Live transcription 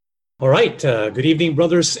All right. Good evening,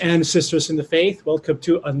 brothers and sisters in the faith. Welcome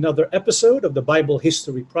to another episode of the Bible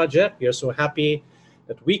History Project. We are so happy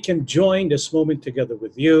that we can join this moment together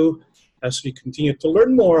with you as we continue to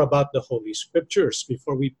learn more about the Holy Scriptures.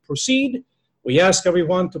 Before we proceed, we ask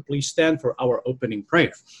everyone to please stand for our opening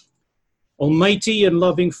prayer. Almighty and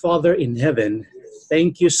loving Father in heaven,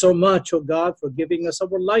 thank you so much, O God, for giving us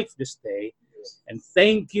our life this day. And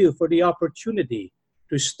thank you for the opportunity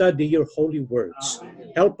to study your holy words.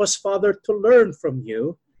 Help us, Father, to learn from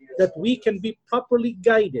you that we can be properly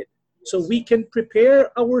guided so we can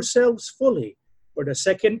prepare ourselves fully for the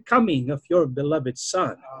second coming of your beloved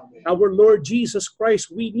Son. Our Lord Jesus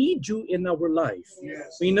Christ, we need you in our life.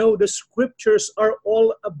 We know the scriptures are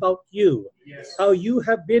all about you, how you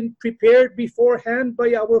have been prepared beforehand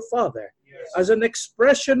by our Father as an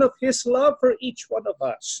expression of his love for each one of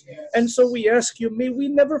us. And so we ask you, may we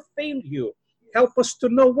never fail you. Help us to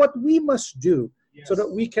know what we must do so that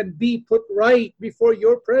we can be put right before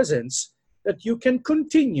your presence, that you can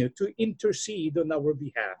continue to intercede on our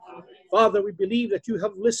behalf. Father, we believe that you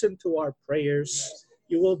have listened to our prayers.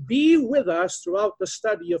 You will be with us throughout the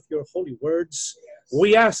study of your holy words.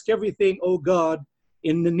 We ask everything, O God,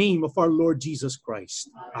 in the name of our Lord Jesus Christ.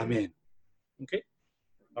 Amen. Okay.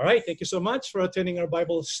 All right. Thank you so much for attending our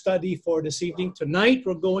Bible study for this evening. Tonight,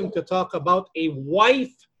 we're going to talk about a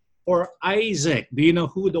wife for Isaac. Do you know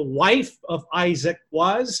who the wife of Isaac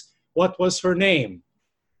was? What was her name?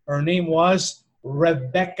 Her name was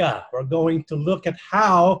Rebekah. We're going to look at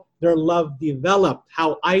how their love developed,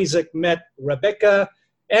 how Isaac met Rebekah,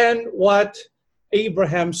 and what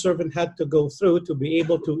Abraham's servant had to go through to be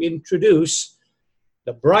able to introduce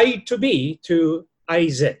the bride-to-be to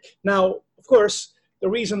Isaac. Now, of course, the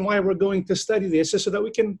reason why we're going to study this is so that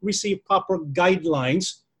we can receive proper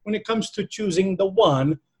guidelines when it comes to choosing the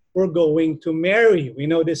one we're going to marry. We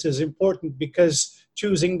know this is important because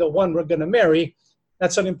choosing the one we're going to marry,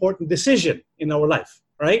 that's an important decision in our life,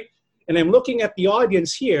 right? And I'm looking at the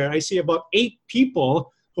audience here. I see about 8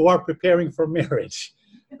 people who are preparing for marriage.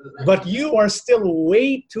 But you are still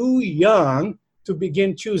way too young to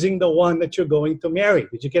begin choosing the one that you're going to marry.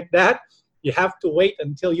 Did you get that? You have to wait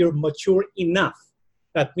until you're mature enough.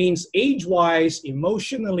 That means age-wise,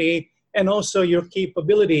 emotionally, and also your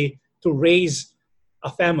capability to raise a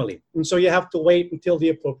family. And so you have to wait until the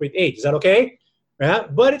appropriate age. Is that okay? Yeah?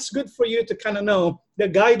 But it's good for you to kind of know the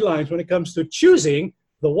guidelines when it comes to choosing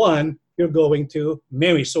the one you're going to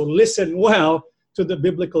marry. So listen well to the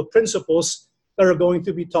biblical principles that are going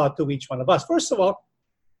to be taught to each one of us. First of all,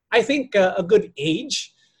 I think a good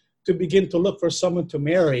age to begin to look for someone to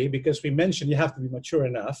marry, because we mentioned you have to be mature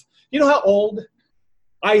enough. You know how old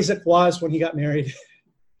Isaac was when he got married?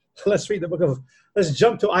 Let's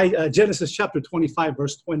jump to Genesis chapter 25,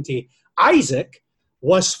 verse 20. Isaac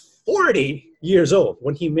was 40 years old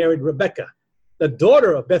when he married Rebekah, the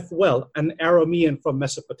daughter of Bethuel, an Aramean from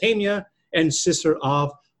Mesopotamia and sister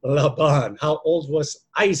of Laban. How old was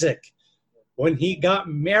Isaac when he got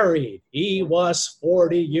married? He was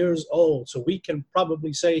 40 years old. So we can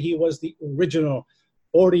probably say he was the original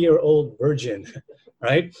 40-year-old virgin,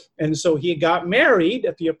 right? And so he got married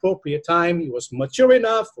at the appropriate time. He was mature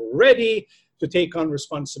enough, ready to take on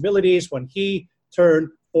responsibilities when he turned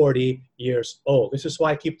 40 years old. This is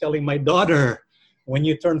why I keep telling my daughter, when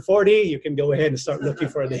you turn 40, you can go ahead and start looking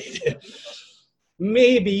for a date.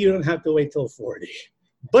 Maybe you don't have to wait till 40.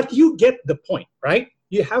 But you get the point, right?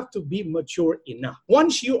 You have to be mature enough.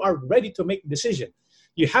 Once you are ready to make a decision,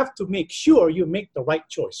 you have to make sure you make the right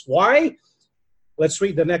choice. Why? Let's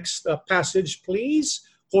read the next passage, please.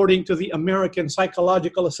 According to the American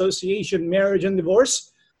Psychological Association, marriage and divorce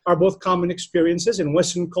are both common experiences in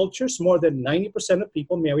Western cultures. More than 90% of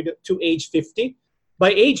people married to age 50. By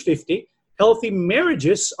age 50, healthy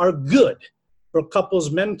marriages are good for couples'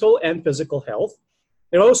 mental and physical health.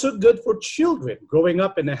 They're also good for children. Growing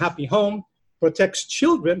up in a happy home protects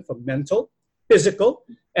children from mental, physical,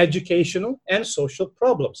 educational, and social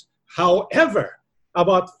problems. However,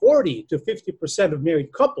 about 40 to 50% of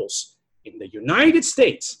married couples in the United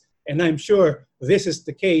States, and I'm sure this is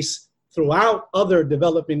the case throughout other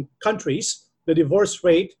developing countries, the divorce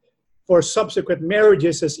rate for subsequent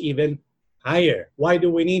marriages is even higher. Why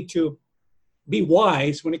do we need to be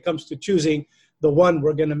wise when it comes to choosing the one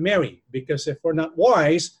we're going to marry? Because if we're not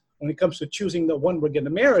wise when it comes to choosing the one we're going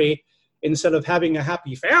to marry, instead of having a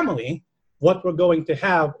happy family, what we're going to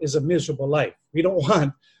have is a miserable life. We don't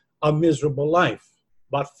want a miserable life.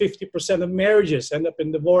 About 50% of marriages end up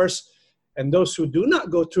in divorce, and those who do not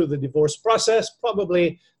go through the divorce process,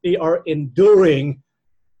 probably they are enduring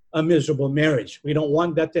a miserable marriage. We don't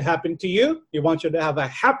want that to happen to you. We want you to have a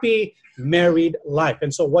happy married life.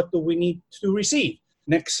 And so what do we need to receive?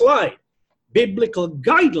 Next slide. Biblical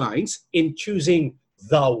guidelines in choosing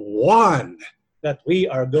the one that we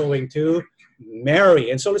are going to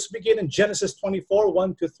marry. And so let's begin in Genesis 24,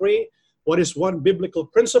 1-3. What is one biblical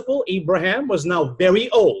principle? Abraham was now very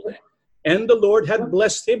old, and the Lord had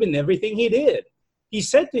blessed him in everything he did. He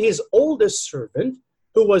said to his oldest servant,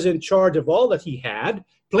 who was in charge of all that he had,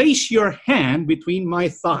 place your hand between my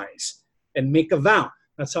thighs and make a vow.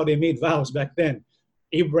 That's how they made vows back then.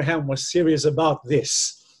 Abraham was serious about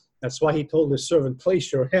this. That's why he told his servant,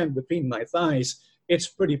 place your hand between my thighs. It's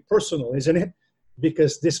pretty personal, isn't it?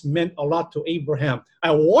 Because this meant a lot to Abraham.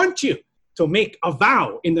 I want you to make a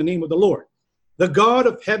vow in the name of the Lord, the God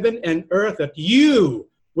of heaven and earth, that you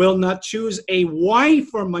will not choose a wife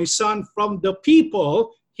for my son from the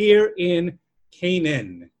people here in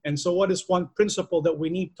Canaan. And so what is one principle that we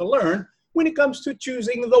need to learn when it comes to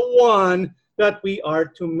choosing the one that we are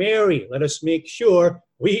to marry? Let us make sure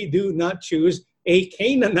we do not choose a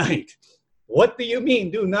Canaanite. What do you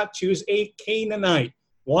mean, do not choose a Canaanite?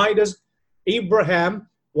 Why does Abraham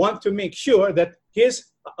want to make sure that his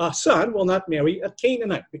son will not marry a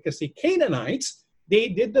Canaanite? Because the Canaanites, they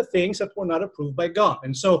did the things that were not approved by God.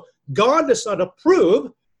 And so God does not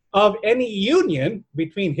approve of any union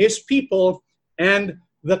between his people and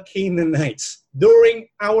the Canaanites during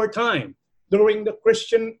our time, during the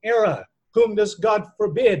Christian era. Whom does God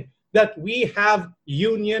forbid that we have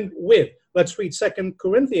union with? Let's read 2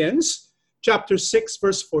 Corinthians chapter 6,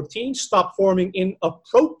 verse 14. Stop forming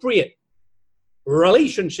inappropriate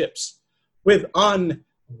relationships with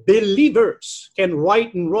unbelievers. Can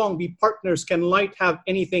right and wrong be partners? Can light have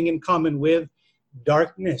anything in common with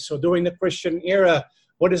darkness? So during the Christian era,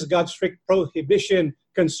 what is God's strict prohibition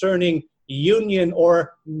concerning union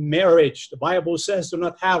or marriage? The Bible says do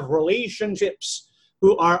not have relationships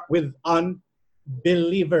who are with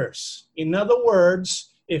unbelievers. In other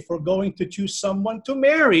words, if we're going to choose someone to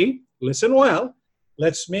marry, listen well,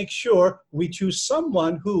 let's make sure we choose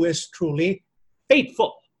someone who is truly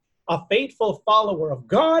faithful, a faithful follower of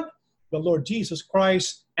God, the Lord Jesus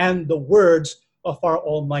Christ, and the words of our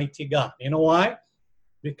Almighty God. You know why?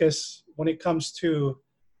 Because when it comes to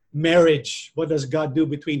marriage, what does God do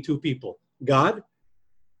between two people? God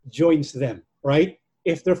joins them, right?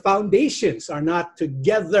 If their foundations are not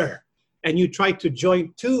together and you try to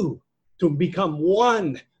join two to become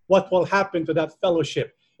one, what will happen to that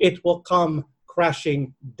fellowship? It will come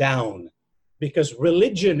crashing down, because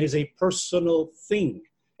religion is a personal thing.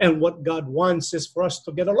 And what God wants is for us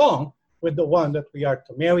to get along with the one that we are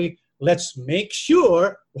to marry. Let's make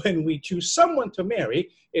sure when we choose someone to marry,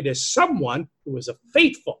 it is someone who is a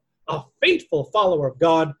faithful follower of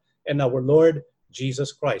God and our Lord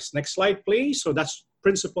Jesus Christ. Next slide, please. So that's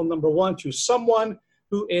principle number one. Choose someone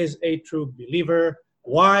who is a true believer.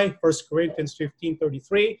 Why? 1 Corinthians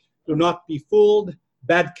 15:33. Do not be fooled.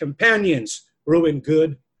 Bad companions ruin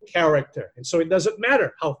good character. And so it doesn't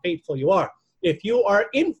matter how faithful you are. If you are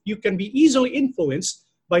you can be easily influenced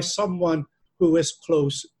by someone who is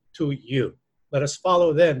close to you. Let us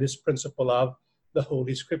follow then this principle of the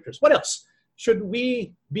Holy Scriptures. What else should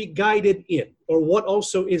we be guided in? Or what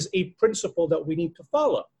also is a principle that we need to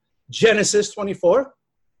follow? Genesis 24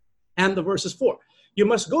 and the verses 4. You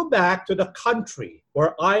must go back to the country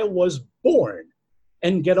where I was born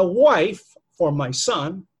and get a wife for my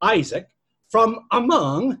son, Isaac, from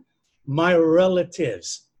among my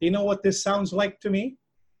relatives. Do you know what this sounds like to me?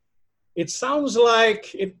 It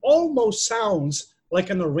almost sounds like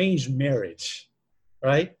an arranged marriage,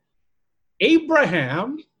 right?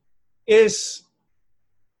 Abraham is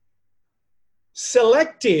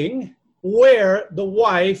selecting where the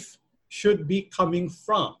wife should be coming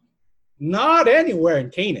from. Not anywhere in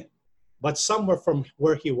Canaan, but somewhere from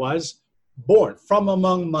where he was born, from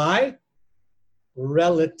among my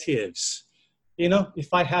relatives. You know,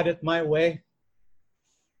 if I had it my way,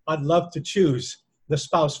 I'd love to choose the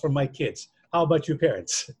spouse for my kids. How about you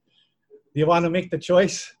parents? Do you want to make the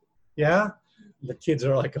choice? Yeah? The kids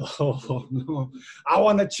are like, oh, no, I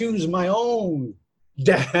want to choose my own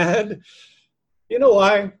dad. You know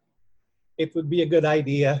why? It would be a good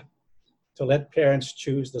idea to let parents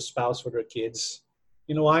choose the spouse for their kids.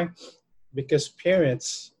 You know why? Because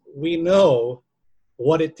parents, we know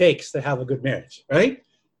what it takes to have a good marriage, right?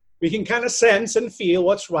 We can kind of sense and feel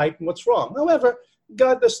what's right and what's wrong. However,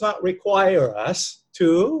 God does not require us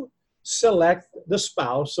to select the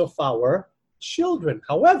spouse of our children.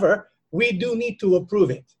 However, we do need to approve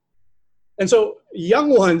it. And so,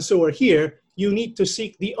 young ones who are here, you need to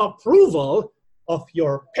seek the approval of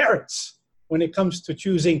your parents when it comes to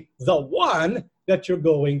choosing the one that you're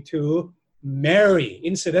going to marry.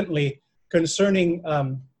 Incidentally, concerning,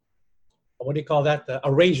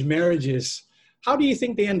 arranged marriages, how do you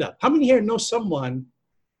think they end up? How many here know someone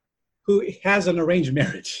who has an arranged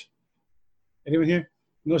marriage? Anyone here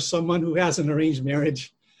know someone who has an arranged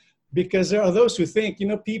marriage? Because there are those who think,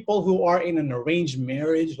 people who are in an arranged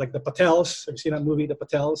marriage, like the Patels. Have you seen that movie, The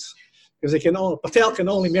Patels? Because Patel can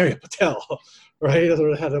only marry a Patel, right?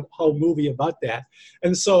 They had a whole movie about that.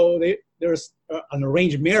 And so there's an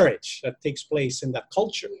arranged marriage that takes place in that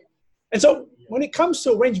culture. And so when it comes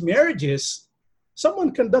to arranged marriages,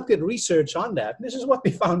 someone conducted research on that. This is what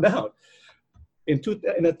they found out. In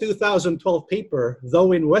a 2012 paper,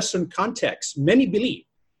 though in Western contexts, many believe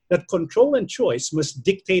that control and choice must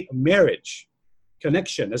dictate a marriage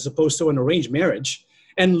connection as opposed to an arranged marriage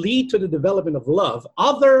and lead to the development of love.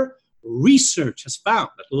 Other research has found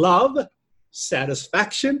that love,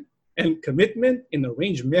 satisfaction, and commitment in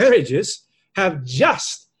arranged marriages have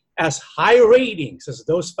just as high ratings as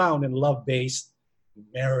those found in love-based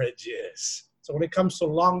marriages. So when it comes to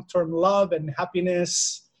long-term love and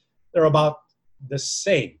happiness, they're about the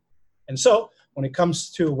same. And so when it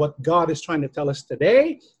comes to what God is trying to tell us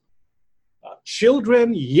today,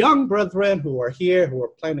 children, young brethren who are here, who are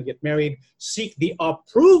planning to get married, seek the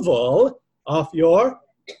approval of your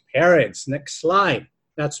parents. Next slide.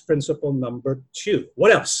 That's principle number 2.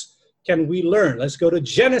 What else can we learn? Let's go to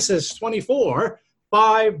Genesis 24,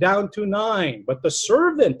 5 down to 9. But the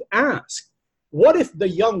servant asked, what if the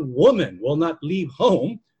young woman will not leave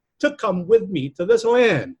home to come with me to this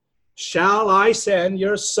land? Shall I send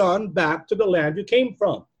your son back to the land you came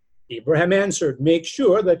from? Abraham answered, make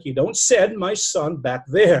sure that you don't send my son back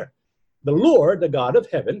there. The Lord, the God of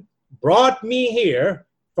heaven, brought me here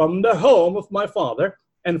from the home of my father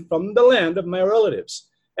and from the land of my relatives.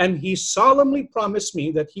 And he solemnly promised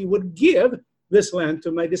me that he would give this land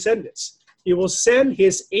to my descendants. He will send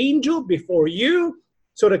his angel before you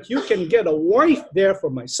so that you can get a wife there for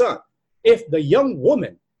my son. If the young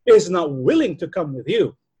woman is not willing to come with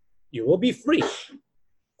you, you will be free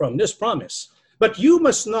from this promise. But you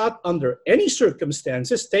must not, under any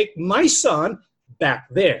circumstances, take my son back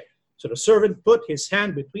there. So the servant put his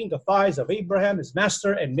hand between the thighs of Abraham, his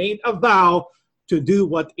master, and made a vow to do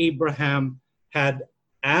what Abraham had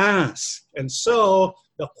asked. And so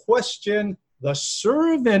the question the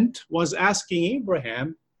servant was asking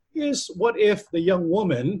Abraham is, what if the young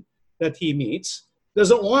woman that he meets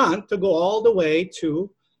doesn't want to go all the way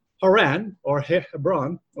to Haran or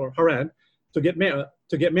Hebron or Haran to get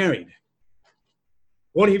married?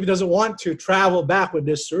 What if he doesn't want to travel back with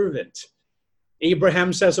this servant?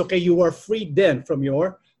 Abraham says, okay, you are freed then from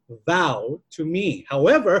your vow to me.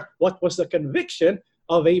 However, what was the conviction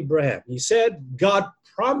of Abraham? He said, God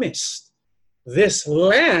promised this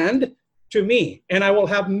land to me, and I will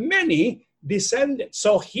have many descendants.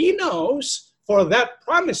 So he knows for that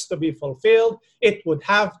promise to be fulfilled, it would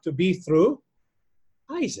have to be through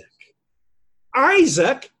Isaac.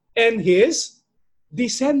 Isaac and his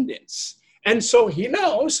descendants. And so he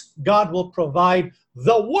knows God will provide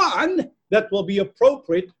the one that will be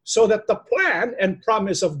appropriate so that the plan and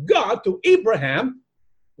promise of God to Abraham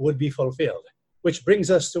would be fulfilled. Which brings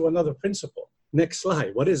us to another principle. Next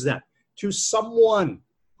slide. What is that? To someone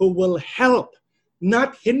who will help,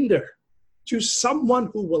 not hinder. To someone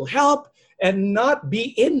who will help and not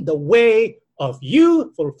be in the way of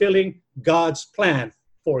you fulfilling God's plan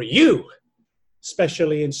for you,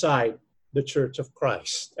 especially inside the Church of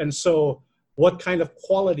Christ. And so what kind of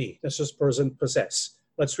quality does this person possess?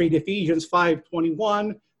 Let's read Ephesians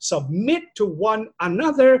 5:21. Submit to one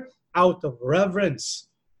another out of reverence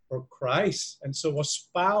for Christ. And so a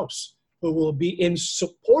spouse who will be in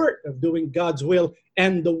support of doing God's will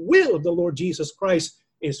and the will of the Lord Jesus Christ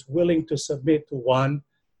is willing to submit to one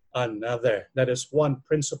another. That is one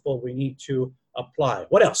principle we need to apply.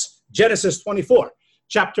 What else? Genesis 24,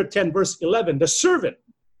 chapter 10, verse 11. The servant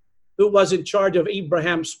who was in charge of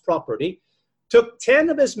Abraham's property took 10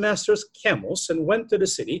 of his master's camels and went to the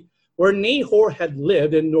city where Nahor had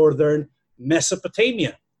lived in northern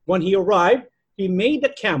Mesopotamia. When he arrived, he made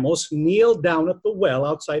the camels kneel down at the well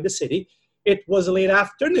outside the city. It was late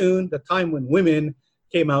afternoon, the time when women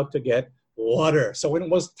came out to get water. So when it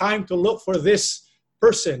was time to look for this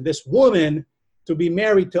person, this woman, to be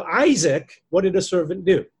married to Isaac, what did the servant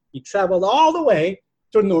do? He traveled all the way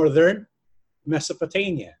to northern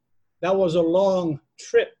Mesopotamia. That was a long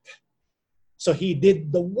trip. So he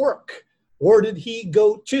did the work. Where did he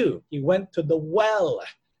go to? He went to the well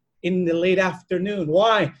in the late afternoon.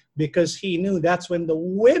 Why? Because he knew that's when the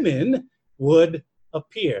women would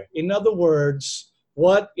appear. In other words,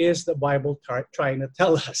 what is the Bible trying to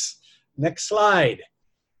tell us? Next slide.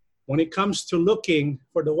 When it comes to looking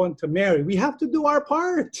for the one to marry, we have to do our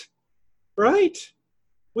part, right?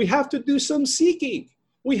 We have to do some seeking.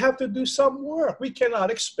 We have to do some work. We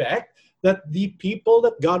cannot expect that the people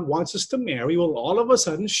that God wants us to marry will all of a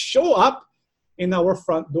sudden show up in our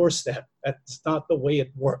front doorstep. That's not the way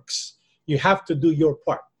it works. You have to do your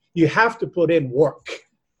part. You have to put in work.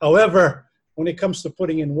 However, when it comes to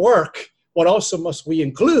putting in work, what also must we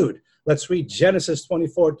include? Let's read Genesis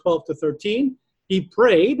 24:12-13. He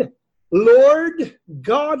prayed, Lord,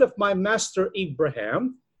 God of my master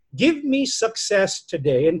Abraham, give me success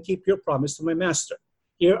today and keep your promise to my master.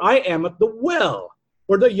 Here I am at the well,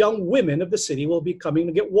 where the young women of the city will be coming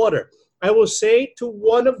to get water. I will say to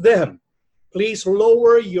one of them, please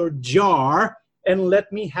lower your jar and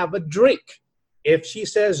let me have a drink. If she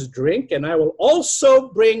says drink, and I will also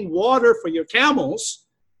bring water for your camels,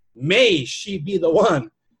 may she be the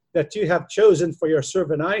one that you have chosen for your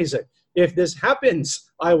servant Isaac. If this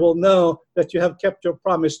happens, I will know that you have kept your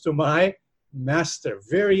promise to my master.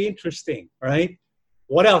 Very interesting, right?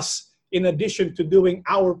 What else? In addition to doing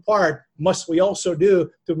our part, must we also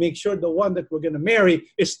do to make sure the one that we're going to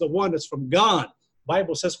marry is the one that's from God?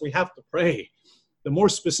 Bible says we have to pray. The more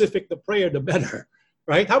specific the prayer, the better,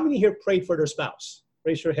 right? How many here prayed for their spouse?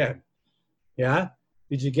 Raise your hand. Yeah?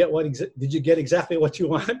 Did you get exactly what you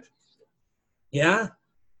want? Yeah?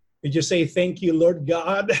 Did you say, thank you, Lord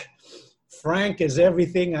God? Frank is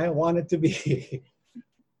everything I want it to be.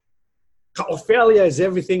 Ophelia is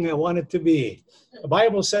everything I want it to be. The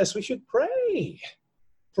Bible says we should pray.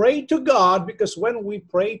 Pray to God, because when we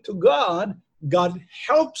pray to God, God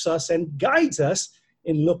helps us and guides us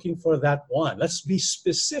in looking for that one. Let's be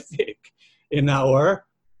specific in our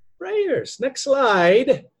prayers. Next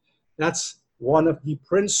slide. That's one of the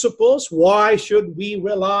principles. Why should we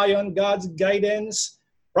rely on God's guidance?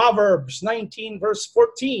 Proverbs 19, verse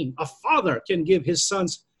 14. A father can give his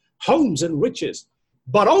sons homes and riches,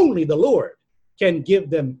 but only the Lord can give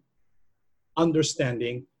them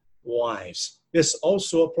understanding wives. This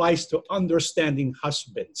also applies to understanding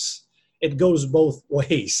husbands. It goes both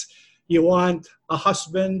ways. You want a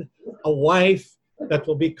husband, a wife that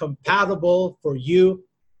will be compatible for you,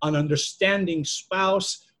 an understanding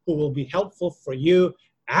spouse who will be helpful for you.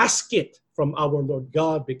 Ask it from our Lord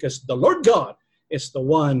God, because the Lord God is the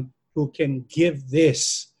one who can give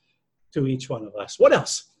this to each one of us. What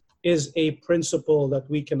else is a principle that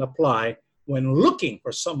we can apply when looking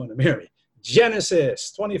for someone to marry?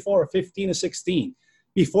 Genesis 24:15-16.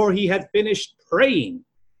 Before he had finished praying,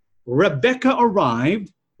 Rebekah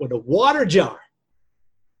arrived with a water jar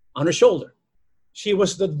on her shoulder. She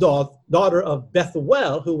was the daughter of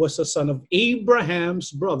Bethuel, who was the son of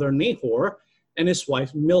Abraham's brother Nahor, and his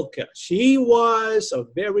wife Milcah. She was a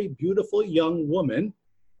very beautiful young woman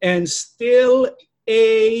and still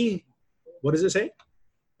what does it say?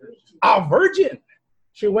 A virgin.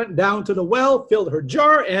 She went down to the well, filled her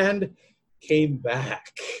jar, and came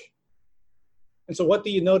back. And so what do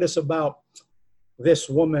you notice about this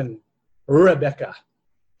woman, Rebekah?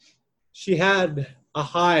 She had a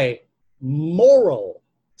high moral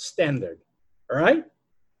standard, all right?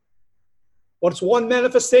 What's one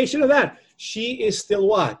manifestation of that? She is still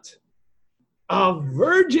what? A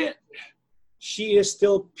virgin. She is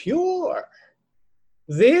still pure.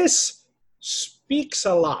 This speaks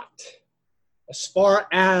a lot as far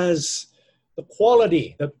as the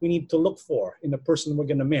quality that we need to look for in the person we're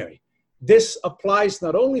going to marry. This applies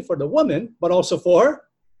not only for the woman, but also for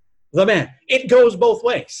the man. It goes both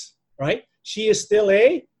ways, right? She is still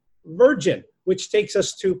a virgin, which takes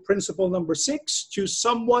us to principle number 6, choose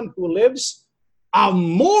someone who lives a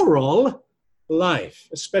moral life.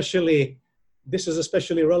 This is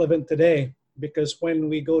especially relevant today, because when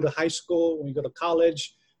we go to high school, when we go to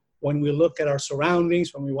college, when we look at our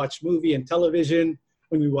surroundings, when we watch movie and television,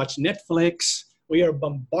 when we watch Netflix, we are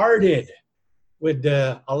bombarded with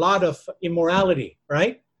a lot of immorality,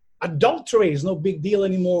 right? Adultery is no big deal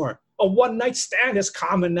anymore. A one-night stand is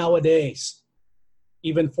common nowadays.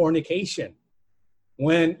 Even fornication.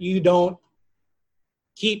 When you don't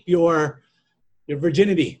keep your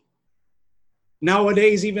virginity.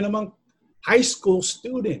 Nowadays, even among high school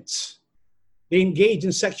students, they engage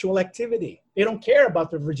in sexual activity. They don't care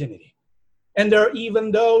about their virginity. And there are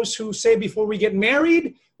even those who say, before we get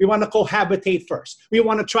married, we want to cohabitate first. We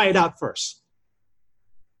want to try it out first.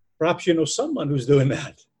 Perhaps you know someone who's doing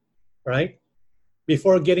that, right?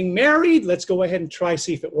 Before getting married, let's go ahead and try,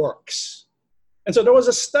 see if it works. And so there was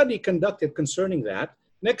a study conducted concerning that.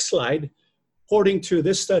 Next slide. According to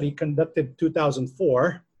this study conducted in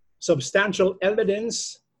 2004, substantial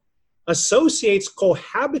evidence associates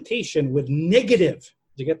cohabitation with negative,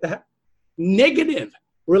 did you get that? Negative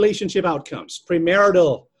relationship outcomes.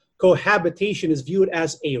 Premarital cohabitation is viewed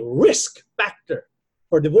as a risk factor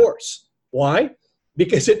for divorce. Why?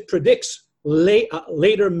 Because it predicts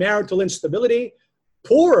later marital instability,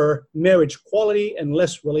 poorer marriage quality, and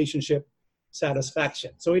less relationship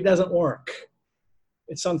satisfaction. So it doesn't work.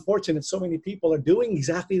 It's unfortunate so many people are doing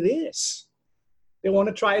exactly this. They want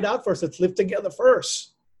to try it out first. Let's live together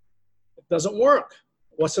first. It doesn't work.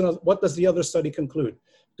 What does the other study conclude?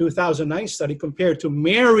 2009 study compared to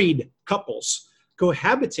married couples.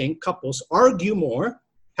 Cohabiting couples argue more,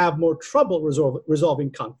 have more trouble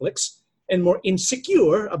resolving conflicts, and more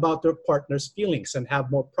insecure about their partner's feelings, and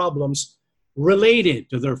have more problems related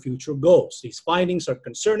to their future goals. These findings are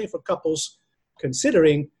concerning for couples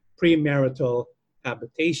considering premarital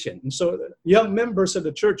habitation. And so young members of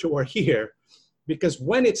the church who are here, because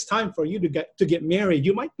when it's time for you to get married,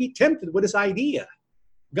 you might be tempted with this idea.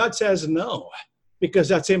 God says no, because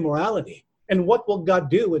that's immorality. And what will God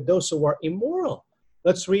do with those who are immoral?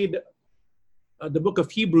 Let's read the book of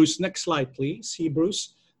Hebrews. Next slide, please.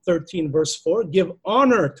 Hebrews 13, verse 4. Give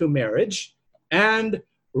honor to marriage and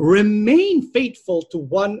remain faithful to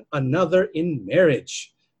one another in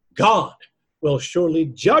marriage. God will surely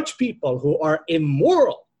judge people who are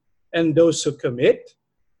immoral and those who commit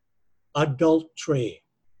adultery.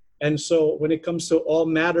 And so when it comes to all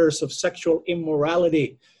matters of sexual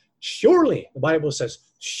immorality, surely, the Bible says,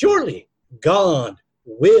 surely God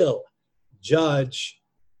will judge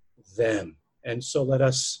them. And so let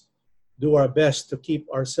us do our best to keep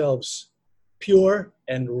ourselves pure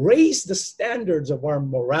and raise the standards of our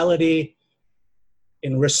morality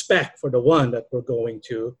in respect for the one that we're going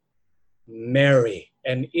to marry.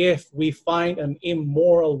 And if we find an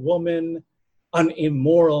immoral woman, an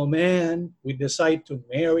immoral man, we decide to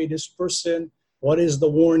marry this person, what is the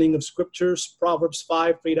warning of scriptures? Proverbs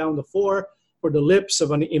 5, 3 down to 4. For the lips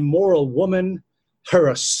of an immoral woman are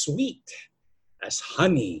as sweet as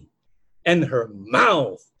honey, and her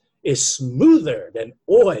mouth is smoother than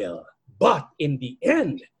oil. But in the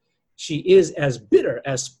end, she is as bitter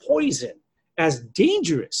as poison, as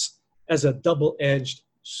dangerous as a double-edged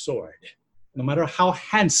sword. No matter how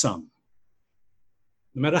handsome,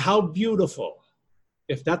 no matter how beautiful,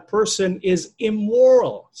 if that person is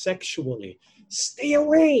immoral sexually, stay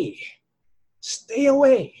away. Stay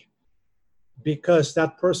away. Because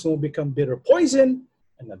that person will become bitter poison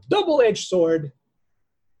and a double-edged sword,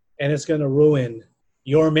 and it's going to ruin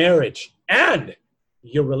your marriage and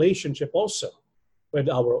your relationship also with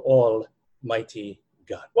our Almighty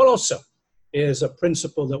God. What also is a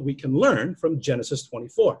principle that we can learn from Genesis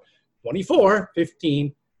 24,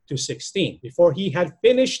 15 to 16. Before he had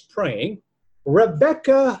finished praying,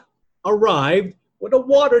 Rebekah arrived with a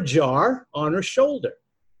water jar on her shoulder.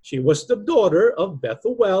 She was the daughter of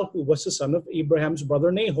Bethuel, who was the son of Abraham's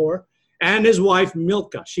brother Nahor, and his wife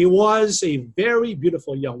Milcah. She was a very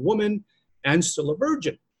beautiful young woman and still a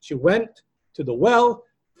virgin. She went to the well,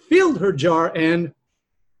 filled her jar, and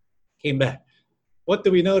came back. What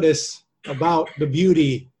do we notice about the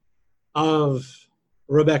beauty of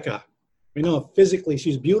Rebekah? We know physically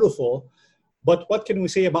she's beautiful, but what can we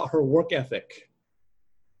say about her work ethic?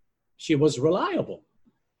 She was reliable.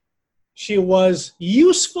 She was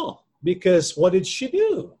useful, because what did she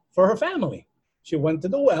do for her family? She went to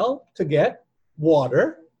the well to get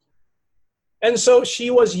water. And so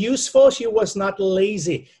she was useful. She was not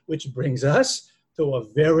lazy, which brings us to a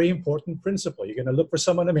very important principle. You're going to look for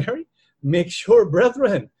someone to marry? Make sure,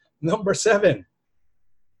 brethren, number 7.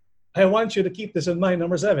 I want you to keep this in mind,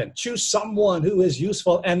 number 7. Choose someone who is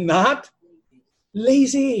useful and not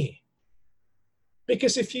lazy.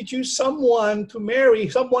 Because if you choose someone to marry,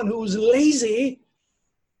 someone who's lazy,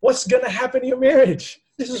 what's going to happen in your marriage?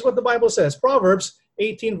 This is what the Bible says. Proverbs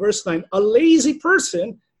 18, verse 9. A lazy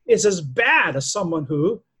person is as bad as someone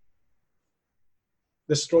who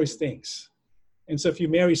destroys things. And so if you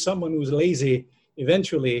marry someone who's lazy,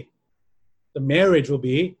 eventually the marriage will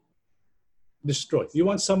be destroyed. You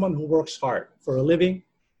want someone who works hard for a living,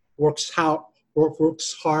 works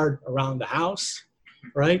hard around the house,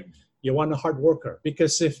 right? You want a hard worker,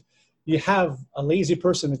 because if you have a lazy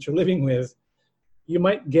person that you're living with, you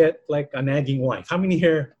might get like a nagging wife. How many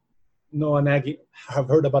here have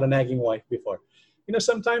heard about a nagging wife before? You know,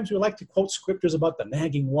 sometimes we like to quote scriptures about the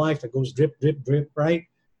nagging wife that goes drip, drip, drip, right?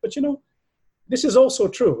 But you know, this is also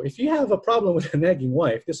true. If you have a problem with a nagging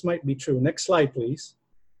wife, this might be true. Next slide, please.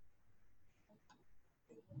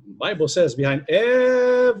 The Bible says behind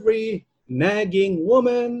every nagging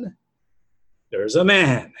woman, there's a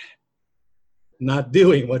man not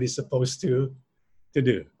doing what he's supposed to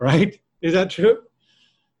do, right? Is that true?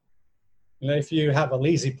 You know, if you have a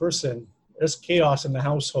lazy person, there's chaos in the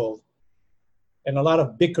household and a lot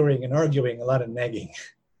of bickering and arguing, a lot of nagging.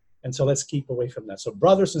 And so let's keep away from that. So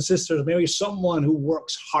brothers and sisters, marry someone who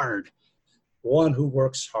works hard. one who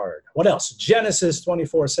works hard. What else? Genesis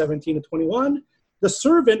 24:17-21. The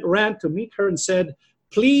servant ran to meet her and said,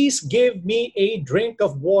 "Please give me a drink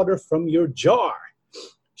of water from your jar."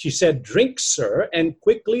 She said, "Drink, sir," and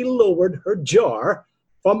quickly lowered her jar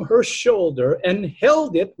from her shoulder and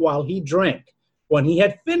held it while he drank. When he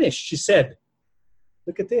had finished, she said,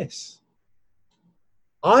 "Look at this.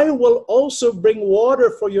 I will also bring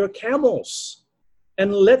water for your camels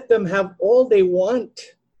and let them have all they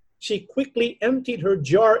want." She quickly emptied her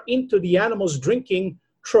jar into the animal's drinking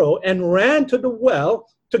trough and ran to the well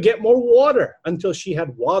to get more water until she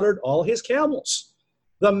had watered all his camels.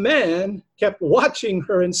 The man kept watching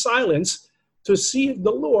her in silence to see if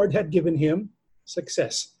the Lord had given him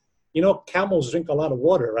success. You know, camels drink a lot of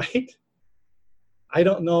water, right? I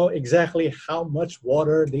don't know exactly how much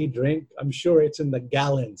water they drink. I'm sure it's in the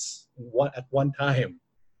gallons at one time.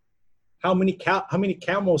 How many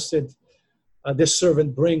camels did this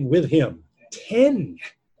servant bring with him? 10.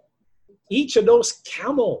 Each of those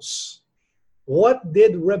camels. What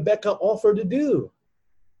did Rebecca offer to do?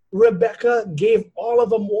 Rebecca gave all of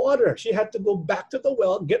them water. She had to go back to the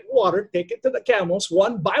well, get water, take it to the camels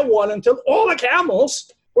one by one until all the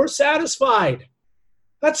camels were satisfied.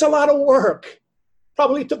 That's a lot of work.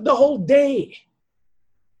 Probably took the whole day.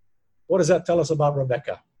 What does that tell us about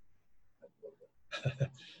Rebecca?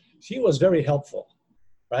 She was very helpful,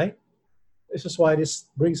 right? This is why this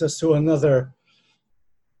brings us to another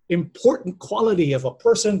important quality of a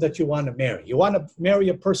person that you want to marry. You want to marry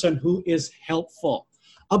a person who is helpful.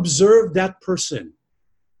 Observe that person.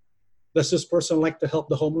 Does this person like to help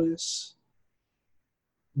the homeless?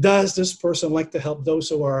 Does this person like to help those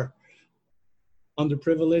who are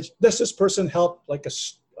underprivileged? Does this person help like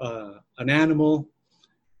an animal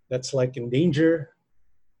that's like in danger?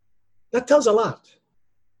 That tells a lot.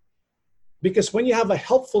 Because when you have a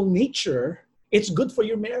helpful nature, it's good for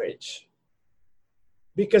your marriage.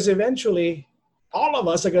 Because eventually, all of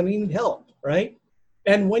us are going to need help, right?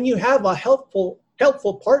 And when you have a helpful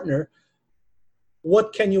partner,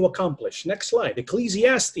 what can you accomplish? Next slide.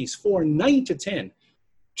 Ecclesiastes 4:9-10.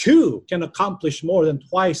 Two can accomplish more than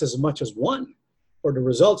twice as much as one, for the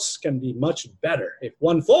results can be much better. If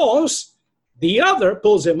one falls, the other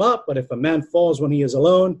pulls him up. But if a man falls when he is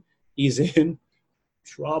alone, he's in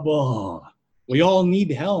trouble. We all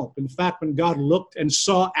need help. In fact, when God looked and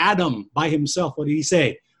saw Adam by himself, what did he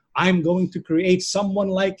say? I'm going to create someone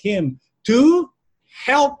like him to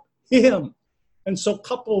help him. And so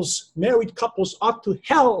married couples ought to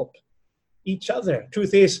help each other.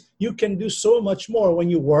 Truth is, you can do so much more when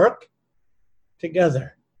you work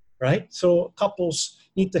together, right? So couples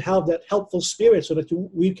need to have that helpful spirit so that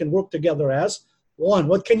we can work together as one.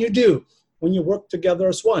 What can you do when you work together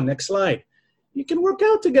as one? Next slide. You can work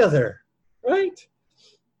out together, right?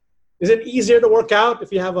 Is it easier to work out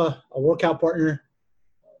if you have a workout partner?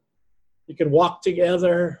 You can walk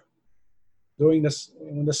together during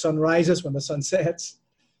when the sun rises, when the sun sets.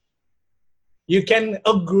 You can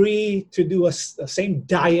agree to do the same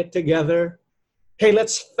diet together. Hey,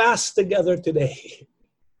 let's fast together today.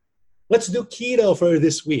 Let's do keto for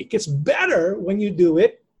this week. It's better when you do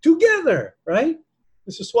it together, right?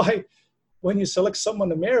 This is why when you select someone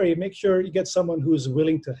to marry, make sure you get someone who's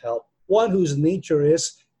willing to help. One whose nature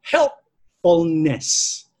is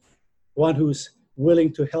helpfulness. One who's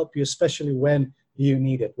willing to help you, especially when you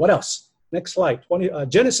need it. What else? Next slide.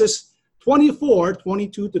 Genesis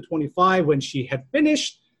 24:22-25. When she had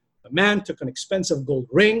finished, the man took an expensive gold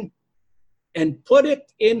ring and put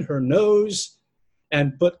it in her nose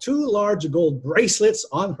and put 2 large gold bracelets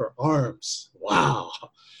on her arms. Wow.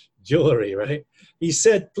 Jewelry, right? He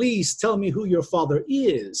said, please tell me who your father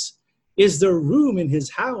is. Is there room in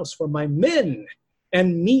his house for my men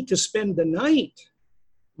and me to spend the night?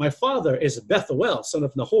 My father is Bethuel, son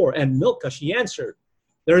of Nahor, and Milcah, she answered.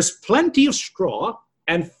 There is plenty of straw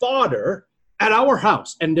and fodder at our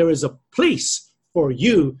house, and there is a place for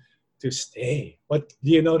you to stay. What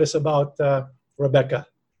do you notice about Rebecca?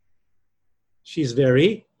 She's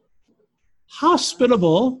very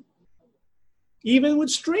hospitable, even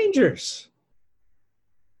with strangers.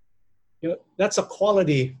 You know, that's a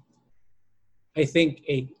quality I think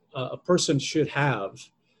a person should have,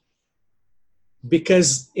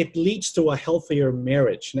 because it leads to a healthier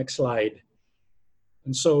marriage. Next slide.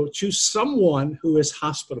 And so choose someone who is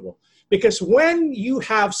hospitable. Because when you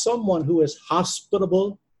have someone who is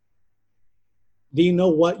hospitable, do you know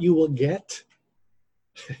what you will get?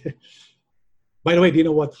 By the way, do you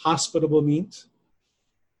know what hospitable means?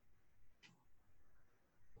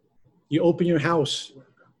 You open your house.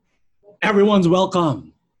 Everyone's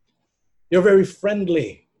welcome. You're very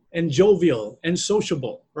friendly and jovial and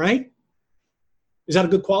sociable, right? Is that a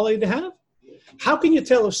good quality to have? How can you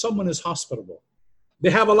tell if someone is hospitable? They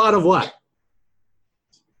have a lot of what?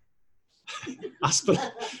 Hospital.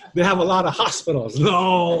 They have a lot of hospitals.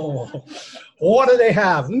 No. What do they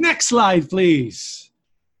have? Next slide, please.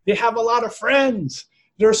 They have a lot of friends.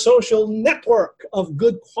 Their social network of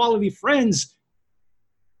good quality friends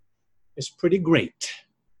is pretty great.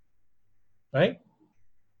 Right?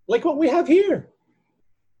 Like what we have here.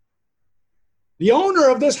 The owner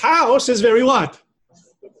of this house is very what?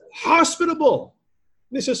 Hospitable.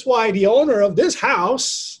 This is why the owner of this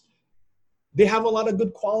house, they have a lot of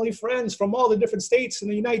good quality friends from all the different states in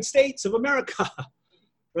the United States of America,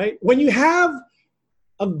 right? When you have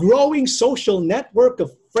a growing social network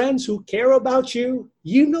of friends who care about you,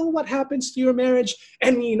 you know what happens to your marriage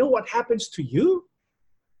and you know what happens to you.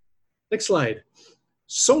 Next slide.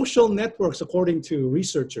 Social networks, according to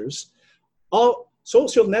researchers, all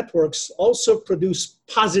social networks also produce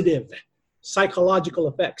positive psychological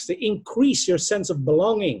effects. They increase your sense of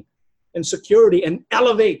belonging and security and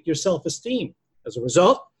elevate your self-esteem. As a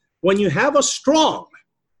result, when you have a strong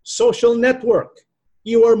social network,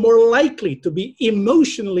 you are more likely to be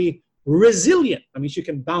emotionally resilient. That means you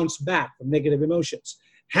can bounce back from negative emotions,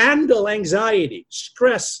 handle anxiety,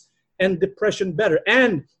 stress, and depression better,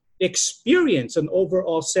 and experience an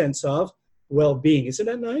overall sense of well-being. Isn't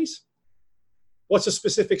that nice? What's a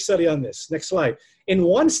specific study on this? Next slide. In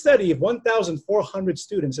one study of 1,400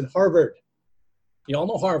 students in Harvard, you all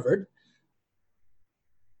know Harvard,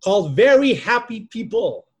 called Very Happy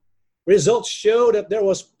People, results show that there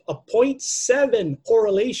was a 0.7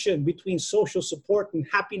 correlation between social support and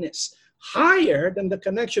happiness, higher than the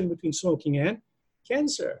connection between smoking and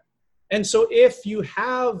cancer. And so if you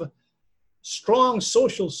have strong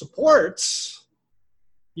social supports,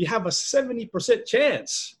 you have a 70%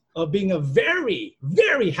 chance of being a very,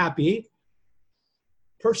 very happy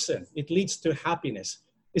person. It leads to happiness.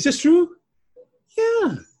 Is this true?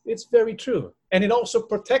 Yeah, it's very true. And it also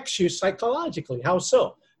protects you psychologically. How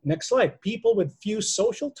so? Next slide. People with few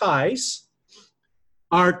social ties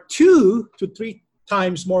are 2 to 3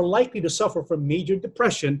 times more likely to suffer from major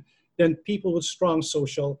depression than people with strong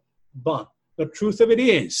social bond. The truth of it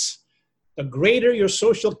is, the greater your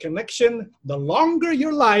social connection, the longer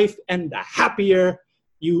your life and the happier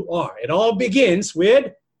you are. It all begins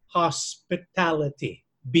with hospitality,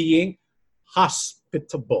 being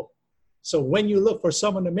hospitable. So when you look for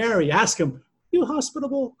someone to marry, ask them, are you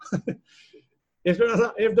hospitable? If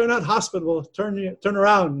they're not hospitable, turn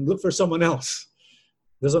around and look for someone else.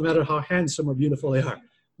 Doesn't matter how handsome or beautiful they are.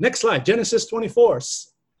 Next slide, Genesis 24,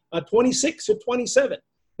 26 to 27.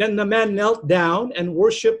 Then the man knelt down and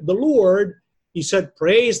worshiped the Lord. He said,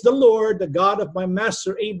 praise the Lord, the God of my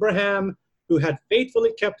master Abraham, who had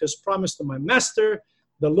faithfully kept his promise to my master.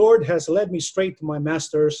 The Lord has led me straight to my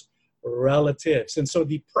master's relatives. And so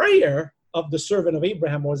the prayer of the servant of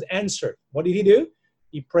Abraham was answered. What did he do?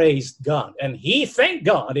 He praised God. And he thanked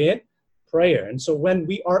God in prayer. And so when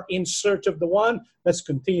we are in search of the one, let's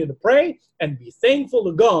continue to pray and be thankful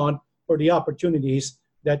to God for the opportunities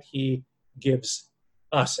that he gives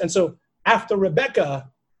us. And so after Rebekah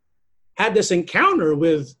had this encounter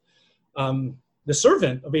with the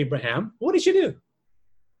servant of Abraham, what did she do?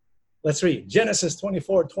 Let's read Genesis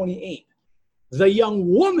 24:28. The young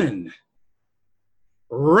woman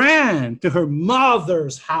ran to her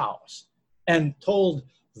mother's house and told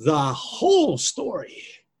the whole story.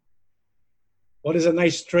 What is a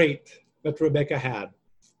nice trait that Rebekah had?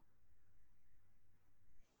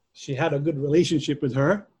 She had a good relationship with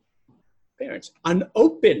her parents, an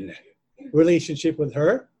open relationship with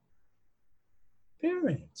her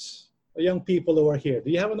parents. The young people who are here, do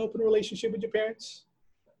you have an open relationship with your parents?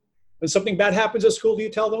 When something bad happens at school, do you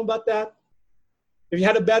tell them about that? If you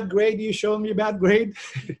had a bad grade, do you show them your bad grade?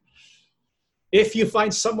 If you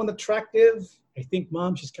find someone attractive, I think,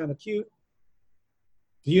 Mom, she's kind of cute.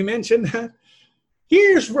 Do you mention that?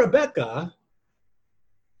 Here's Rebekah.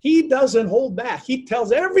 He doesn't hold back. He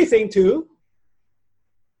tells everything to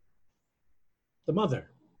the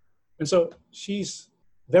mother. And so she's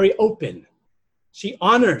very open. She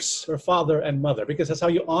honors her father and mother, because that's how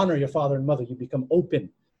you honor your father and mother. You become open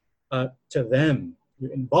to them. You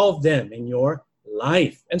involve them in your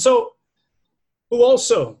life. And so what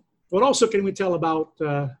also can we tell about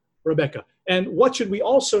Rebekah? And what should we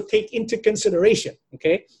also take into consideration,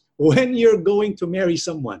 okay, when you're going to marry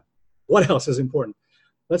someone? What else is important?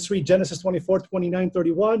 Let's read Genesis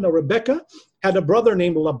 24:29-31. Now Rebekah had a brother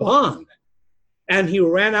named Laban, and he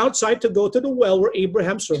ran outside to go to the well where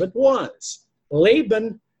Abraham's servant was.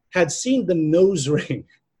 Laban had seen the nose ring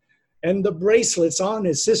and the bracelets on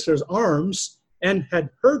his sister's arms and had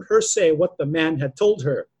heard her say what the man had told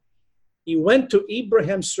her. He went to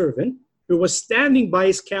Abraham's servant, who was standing by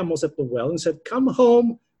his camels at the well, and said, "Come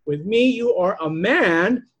home with me, you are a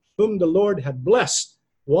man whom the Lord had blessed.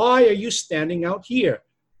 Why are you standing out here?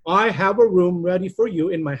 I have a room ready for you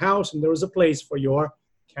in my house, and there is a place for your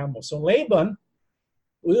camel." So Laban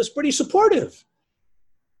was pretty supportive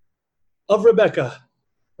of Rebekah,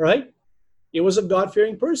 right? He was a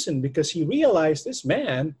God-fearing person because he realized this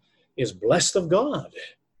man is blessed of God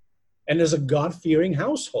and is a God-fearing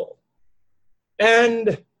household.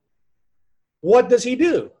 And what does he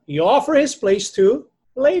do? He offers his place to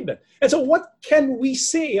Laban. And so what can we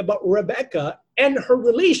say about Rebekah and her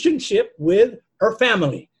relationship with her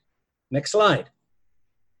family? Next slide.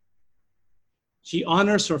 She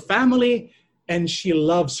honors her family and she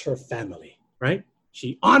loves her family, right?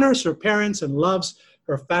 She honors her parents and loves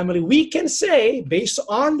her family. We can say, based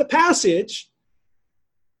on the passage,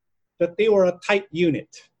 that they were a tight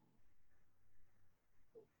unit.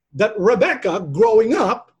 That Rebekah, growing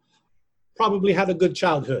up, probably had a good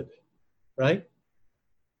childhood, right?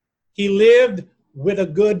 He lived with a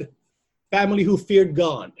good family who feared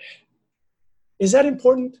God. Is that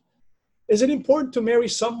important? Is it important to marry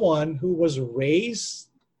someone who was raised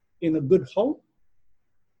in a good home?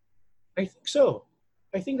 I think so.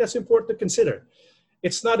 I think that's important to consider.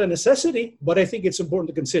 It's not a necessity, but I think it's important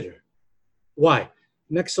to consider. Why?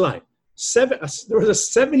 Next slide. There was a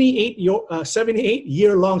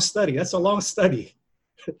 78-year-long study. That's a long study.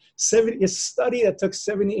 It's a study that took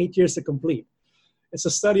 78 years to complete. It's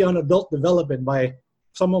a study on adult development by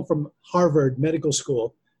someone from Harvard Medical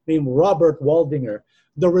School named Robert Waldinger.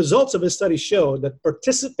 The results of his study showed that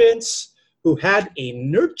participants who had a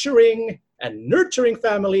nurturing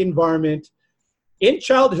family environment in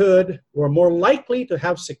childhood were more likely to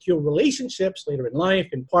have secure relationships later in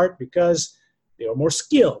life, in part because they are more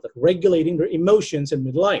skilled at regulating their emotions in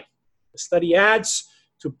midlife. The study adds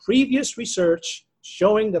to previous research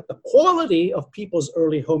showing that the quality of people's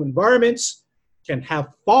early home environments can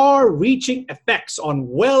have far-reaching effects on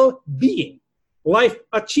well-being, life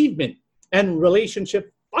achievement, and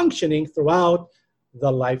relationship functioning throughout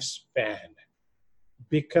the lifespan.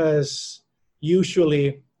 Because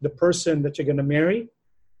usually the person that you're going to marry,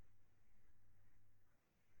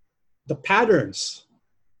 the patterns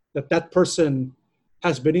that person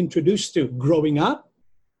has been introduced to growing up,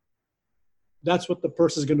 that's what the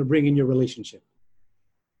person is going to bring in your relationship.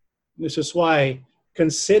 This is why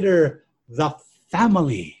consider the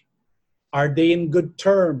family. Are they in good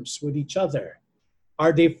terms with each other?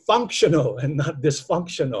 Are they functional and not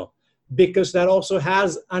dysfunctional? Because that also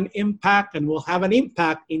has an impact and will have an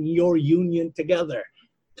impact in your union together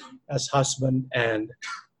as husband and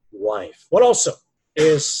wife. What also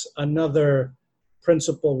is another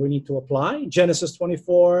principle we need to apply? Genesis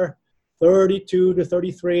 24, 32 to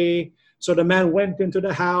 33. So the man went into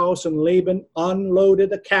the house, and Laban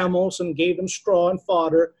unloaded the camels and gave them straw and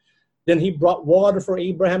fodder. Then he brought water for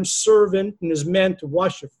Abraham's servant and his men to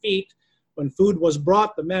wash their feet. When food was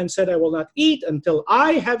brought, the man said, "I will not eat until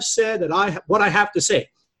I have said what I have to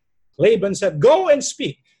say." Laban said, "Go and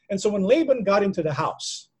speak." And so when Laban got into the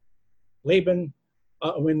house, Abraham's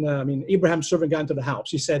servant got into the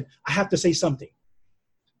house, he said, "I have to say something."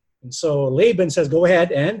 And so Laban says, "Go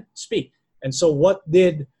ahead and speak." And so what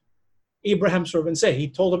did Abraham's servant say? He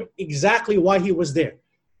told him exactly why he was there.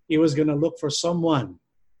 He was going to look for someone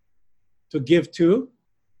to give to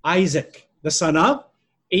Isaac, the son of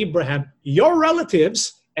Abraham, your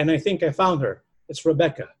relatives, and I think I found her. It's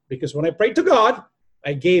Rebekah. Because when I prayed to God,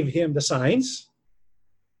 I gave him the signs.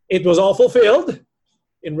 It was all fulfilled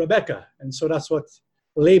in Rebekah. And so that's what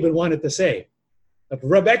Laban wanted to say. That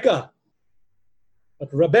Rebekah,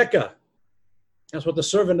 that's what the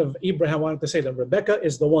servant of Abraham wanted to say, that Rebekah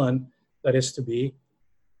is the one that is to be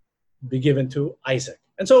given to Isaac.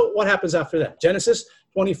 And so what happens after that? Genesis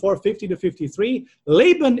 24, 50 to 53.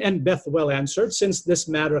 Laban and Bethuel answered, "Since this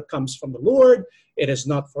matter comes from the Lord, it is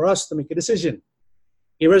not for us to make a decision.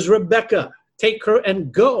 Here is Rebekah. Take her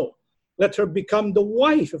and go. Let her become the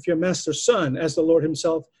wife of your master's son, as the Lord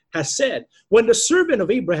himself has said." When the servant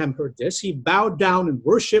of Abraham heard this, he bowed down and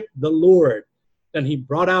worshipped the Lord. Then he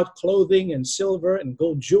brought out clothing and silver and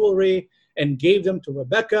gold jewelry and gave them to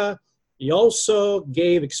Rebekah. He also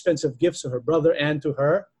gave expensive gifts to her brother and to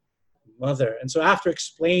her mother. And so after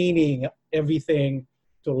explaining everything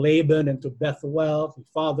to Laban and to Bethuel, the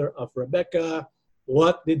father of Rebekah,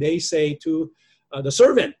 what did they say to the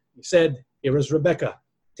servant? He said, "Here is Rebekah.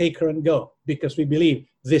 Take her and go, because we believe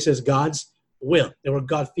this is God's will." They were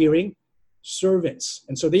God-fearing servants.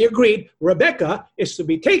 And so they agreed Rebekah is to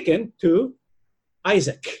be taken to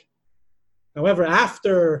Isaac. However,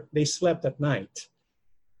 after they slept at night,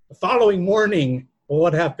 the following morning,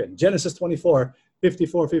 what happened? Genesis 24,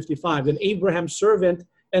 54, 55. Then Abraham's servant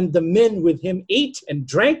and the men with him ate and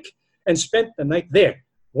drank and spent the night there.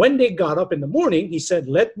 When they got up in the morning, he said,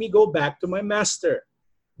 "Let me go back to my master."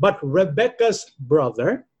 But Rebekah's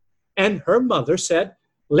brother and her mother said,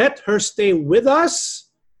 "Let her stay with us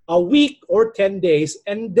a week or 10 days,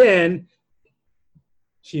 and then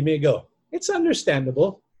she may go." It's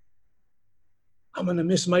understandable. I'm going to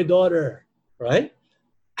miss my daughter, right?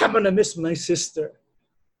 I'm going to miss my sister.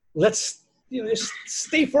 Let's just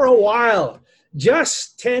stay for a while.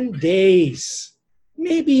 Just 10 days,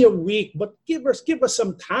 maybe a week, but give us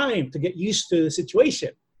some time to get used to the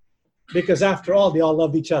situation. Because after all, they all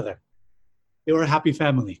loved each other. They were a happy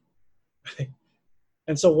family.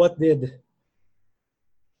 And so what did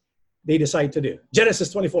they decide to do?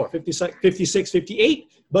 Genesis 24, 56,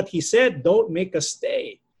 58. But he said, "Don't make us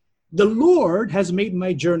stay. The Lord has made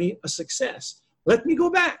my journey a success. Let me go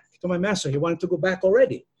back to my master." He wanted to go back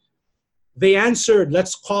already. They answered,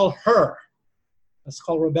 "Let's call her." Let's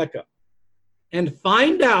call Rebekah and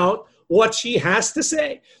find out what she has to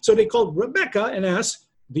say. So they called Rebekah and asked,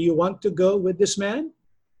 "Do you want to go with this man?"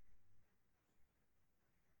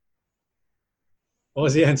 What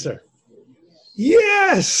was the answer?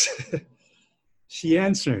 Yes! She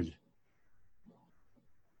answered.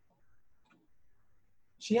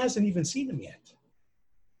 She hasn't even seen him yet.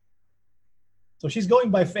 So she's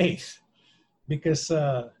going by faith because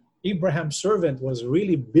Abraham's servant was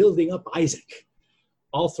really building up Isaac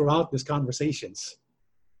all throughout these conversations.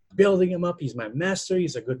 Building him up. He's my master.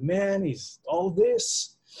 He's a good man. He's all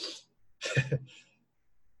this.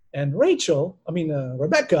 And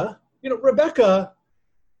Rebekah, Rebekah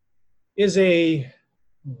is a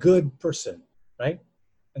good person, right?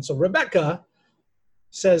 And so Rebekah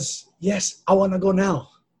says, "Yes, I want to go now.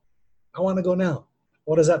 I want to go now."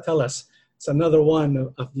 What does that tell us? It's another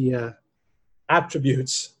one of the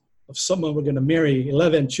attributes of someone we're going to marry.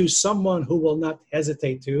 11, choose someone who will not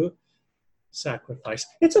hesitate to sacrifice.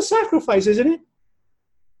 It's a sacrifice, isn't it?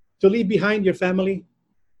 To leave behind your family,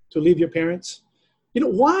 to leave your parents.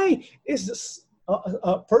 Why is this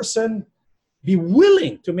a person be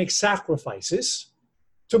willing to make sacrifices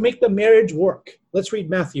to make the marriage work? Let's read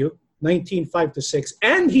Matthew 19, 5-6.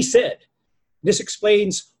 And he said, this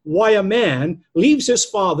explains why a man leaves his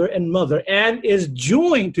father and mother and is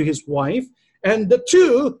joined to his wife, and the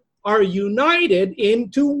two are united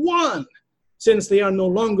into one, since they are no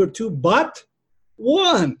longer two, but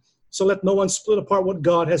one. So let no one split apart what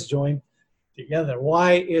God has joined together.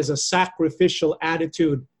 Why is a sacrificial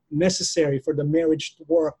attitude necessary for the marriage to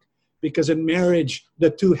work? Because in marriage,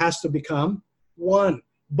 the two has to become one.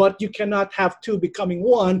 But you cannot have two becoming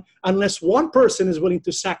one unless one person is willing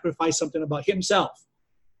to sacrifice something about himself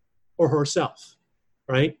or herself,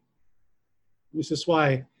 right? This is why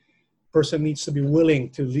a person needs to be willing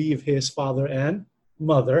to leave his father and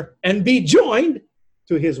mother and be joined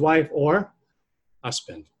to his wife or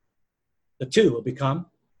husband. The two will become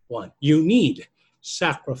one. You need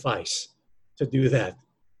sacrifice to do that.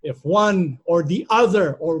 If one or the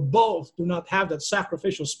other or both do not have that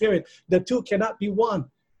sacrificial spirit, the two cannot be one.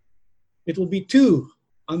 It will be two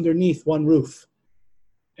underneath one roof.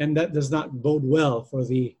 And that does not bode well for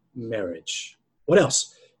the marriage. What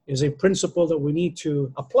else is a principle that we need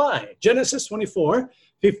to apply? Genesis 24,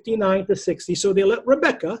 59-60. So they let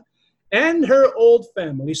Rebekah and her old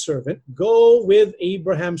family servant go with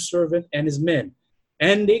Abraham's servant and his men.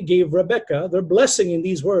 And they gave Rebekah their blessing in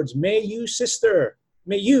these words: May you, sister,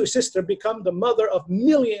 become the mother of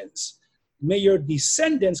millions. May your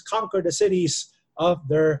descendants conquer the cities of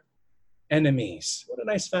their enemies. What a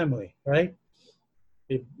nice family, right?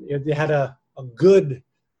 They had a good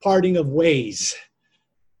parting of ways.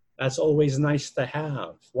 That's always nice to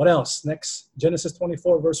have. What else? Next, Genesis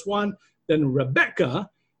 24, verse 1. Then Rebekah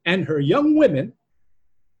and her young women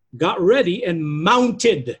got ready and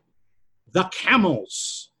mounted the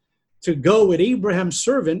camels to go with Abraham's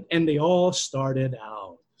servant, and they all started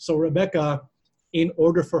out. So Rebekah, in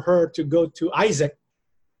order for her to go to Isaac,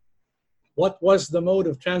 what was the mode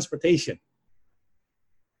of transportation?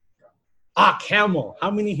 A camel. How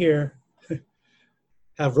many here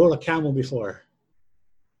have rode a camel before?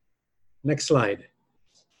 Next slide.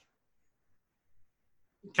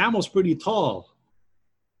 Camel's pretty tall.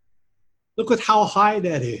 Look at how high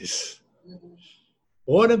that is.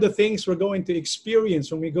 One of the things we're going to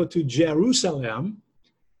experience when we go to Jerusalem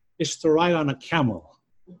is to ride on a camel.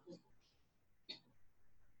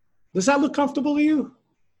 Does that look comfortable to you?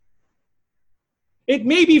 It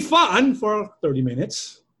may be fun for 30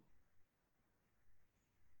 minutes.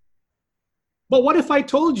 But what if I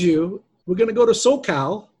told you we're going to go to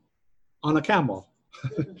SoCal on a camel?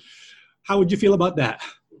 How would you feel about that?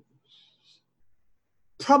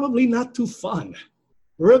 probably not too fun.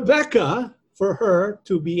 Rebecca, for her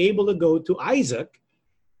to be able to go to Isaac,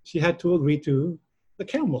 she had to agree to the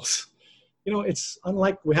camels. You know, it's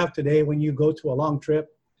unlike we have today when you go to a long trip.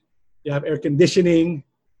 You have air conditioning,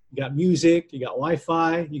 you got music, you got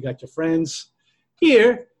Wi-Fi, you got your friends.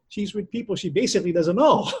 Here, she's with people she basically doesn't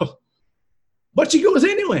know. But she goes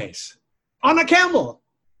anyways, on a camel.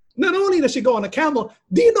 Not only does she go on a camel,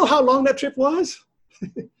 do you know how long that trip was?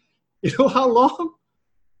 You know how long?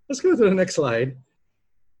 Let's go to the next slide.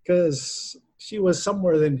 Because she was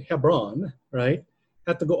somewhere in Hebron, right?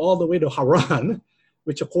 Had to go all the way to Haran,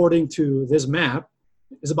 which according to this map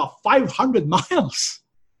is about 500 miles.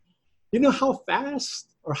 You know how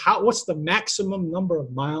fast or what's the maximum number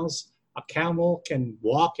of miles a camel can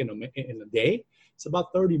walk in a day? It's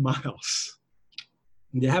about 30 miles.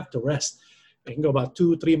 And they have to rest. They can go about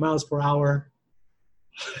 2-3 miles per hour.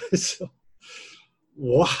 So,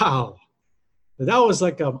 wow. That was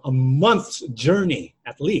like a month's journey,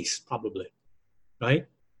 at least, probably, right?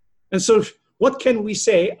 And so what can we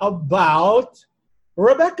say about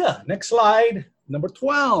Rebecca? Next slide, number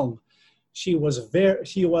 12. She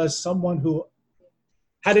was someone who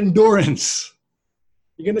had endurance.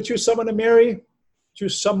 You're going to choose someone to marry?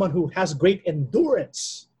 Choose someone who has great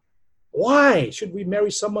endurance. Why should we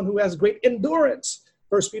marry someone who has great endurance?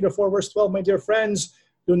 1 Peter 4, verse 12, my dear friends,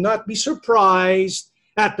 do not be surprised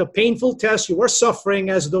at the painful test you are suffering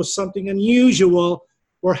as though something unusual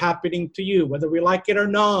were happening to you, whether we like it or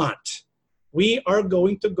not. We are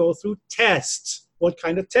going to go through tests. What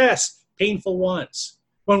kind of tests? Painful ones.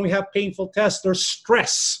 When we have painful tests, there's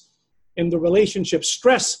stress in the relationship,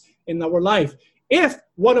 stress in our life. If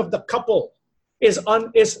one of the couple is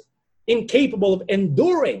incapable of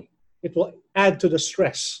enduring, it will add to the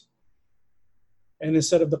stress. And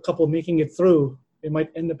instead of the couple making it through, they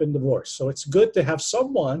might end up in divorce. So it's good to have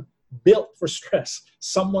someone built for stress,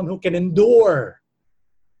 someone who can endure.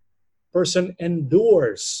 Person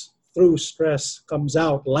endures through stress, comes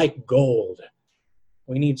out like gold.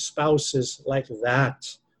 We need spouses like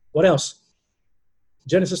that. What else?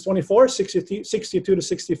 Genesis 24, 62 to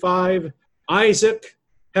 65. Isaac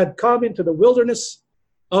had come into the wilderness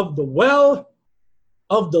of the well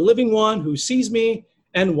of the living one who sees me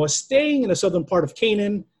and was staying in the southern part of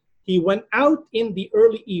Canaan. He went out in the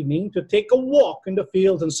early evening to take a walk in the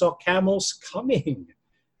fields and saw camels coming.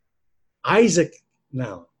 Isaac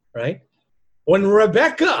now, right? When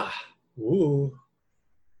Rebecca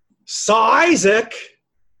saw Isaac,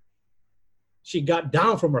 she got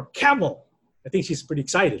down from her camel. I think she's pretty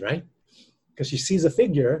excited, right? Because she sees a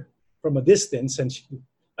figure from a distance, and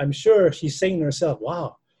I'm sure she's saying to herself,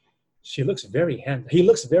 wow, he looks very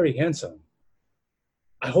handsome.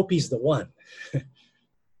 I hope he's the one.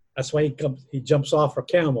 That's why he jumps off her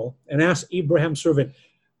camel and asks Abraham's servant,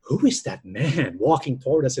 who is that man walking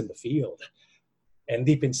toward us in the field? And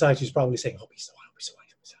deep inside, she's probably saying, oh, he's the one,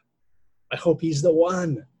 I hope he's the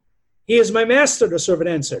one. He is my master, the servant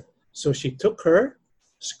answered. So she took her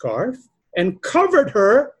scarf and covered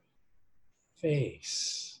her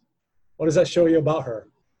face. What does that show you about her?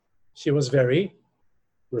 She was very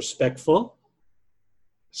respectful,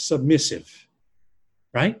 submissive,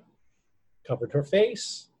 right? Covered her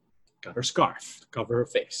face, got her scarf, cover her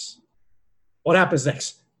face. What happens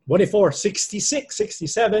next? 24, 66,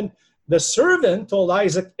 67. The servant told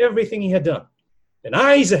Isaac everything he had done. Then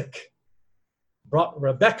Isaac brought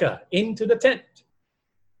Rebekah into the tent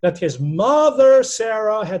that his mother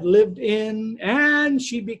Sarah had lived in, and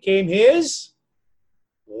she became his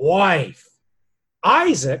wife.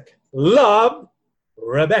 Isaac loved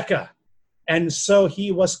Rebekah, and so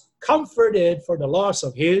he was comforted for the loss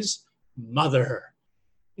of his mother.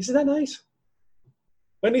 Isn't that nice?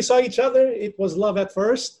 When they saw each other, it was love at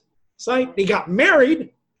first sight. They got married.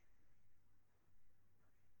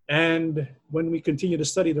 And when we continue to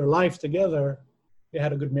study their life together, they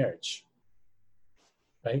had a good marriage.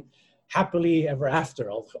 Right? Happily ever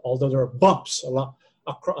after, although there are bumps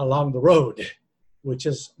along the road, which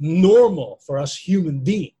is normal for us human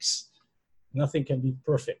beings. Nothing can be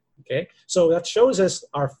perfect. Okay? So that shows us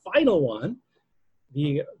our final one,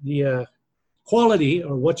 the quality,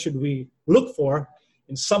 or what should we look for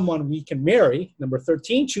in someone we can marry. Number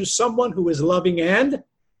 13, choose someone who is loving and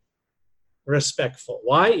respectful.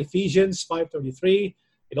 Why? Ephesians 5:33.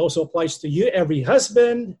 It also applies to you. Every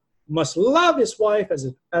husband must love his wife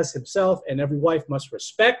as himself, and every wife must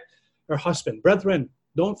respect her husband. Brethren,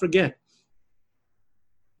 don't forget,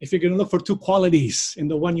 if you're going to look for two qualities in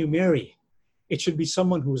the one you marry, it should be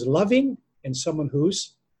someone who's loving and someone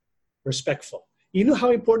who's respectful. You know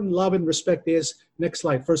how important love and respect is? Next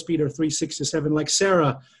slide, 1 Peter 3:6-7. Like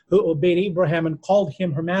Sarah, who obeyed Abraham and called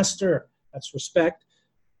him her master. That's respect.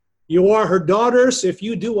 You are her daughters if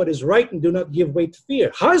you do what is right and do not give way to fear.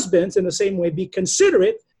 Husbands, in the same way, be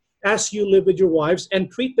considerate as you live with your wives and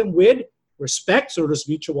treat them with respect, so there's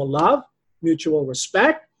mutual love, mutual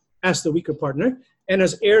respect as the weaker partner, and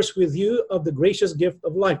as heirs with you of the gracious gift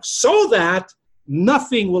of life, so that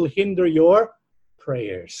nothing will hinder your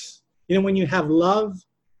prayers. You know, when you have love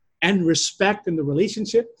and respect in the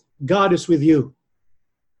relationship, God is with you.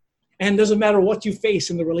 And it doesn't matter what you face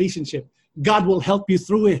in the relationship, God will help you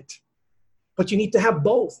through it. But you need to have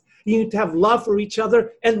both. You need to have love for each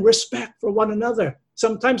other and respect for one another.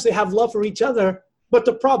 Sometimes they have love for each other, but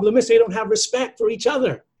the problem is they don't have respect for each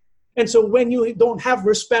other. And so when you don't have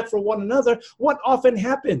respect for one another, what often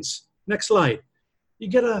happens? Next slide. You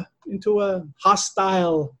get into a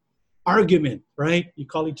hostile argument, right? You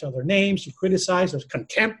call each other names, you criticize, there's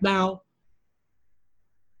contempt now.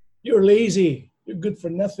 You're lazy. You're good for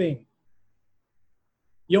nothing.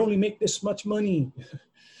 You only make this much money.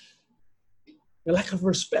 A lack of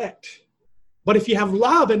respect. But if you have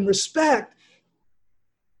love and respect,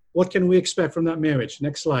 what can we expect from that marriage?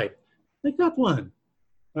 Next slide. Like that one,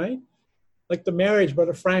 right? Like the marriage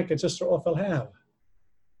Brother Frank and Sister Ophel have.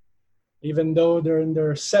 Even though they're in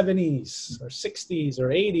their 70s or 60s or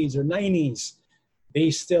 80s or 90s, they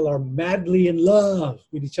still are madly in love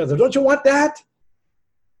with each other. Don't you want that?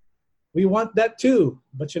 We want that too.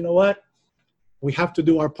 But you know what? We have to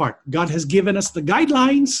do our part. God has given us the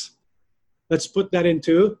guidelines. Let's put that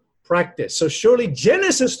into practice. So surely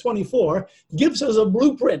Genesis 24 gives us a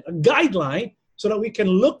blueprint, a guideline, so that we can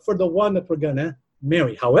look for the one that we're going to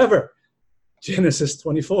marry. However, Genesis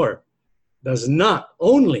 24 does not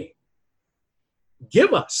only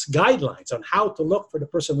give us guidelines on how to look for the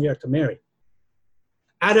person we are to marry.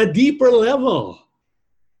 At a deeper level,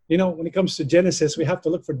 you know, when it comes to Genesis, we have to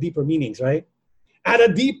look for deeper meanings, right? At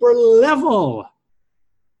a deeper level,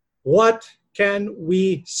 what can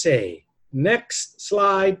we say? Next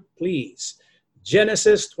slide, please.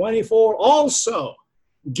 Genesis 24 also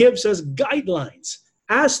gives us guidelines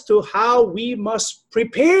as to how we must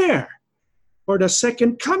prepare for the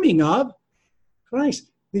second coming of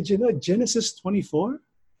Christ. Did you know Genesis 24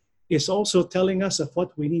 is also telling us of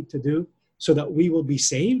what we need to do so that we will be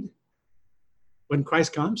saved when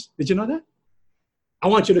Christ comes? Did you know that? I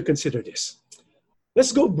want you to consider this.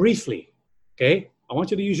 Let's go briefly, okay? I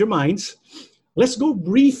want you to use your minds. Let's go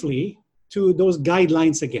briefly to those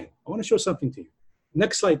guidelines again. I want to show something to you.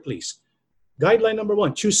 Next slide, please. Guideline number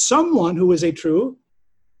 1, choose someone who is a true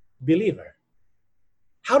believer.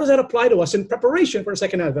 How does that apply to us in preparation for the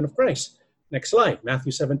second advent of Christ? Next slide,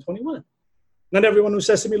 Matthew 7:21. Not everyone who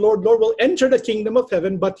says to me, Lord, Lord, will enter the kingdom of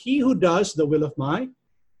heaven, but he who does the will of my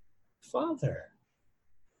Father.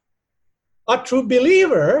 A true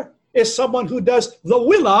believer is someone who does the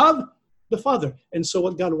will of the Father. And so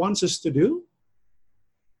what God wants us to do,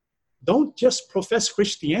 don't just profess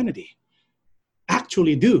Christianity.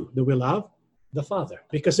 Actually do the will of the Father,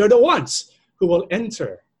 because they're the ones who will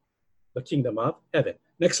enter the kingdom of heaven.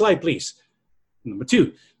 Next slide, please. Number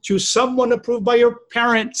 2, choose someone approved by your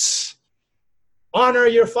parents. Honor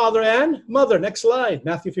your father and mother. Next slide,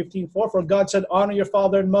 Matthew 15:4. For God said, honor your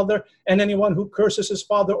father and mother, and anyone who curses his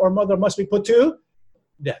father or mother must be put to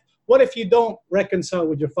death. What if you don't reconcile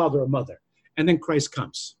with your father or mother, and then Christ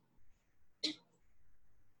comes?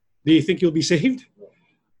 Do you think you'll be saved?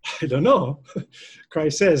 I don't know.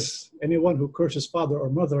 Christ says, anyone who curses father or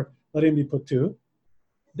mother, let him be put to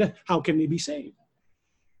death. How can they be saved?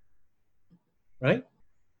 Right?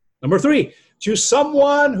 Number 3, choose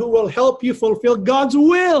someone who will help you fulfill God's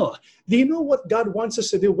will. Do you know what God wants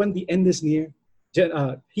us to do when the end is near?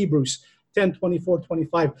 Hebrews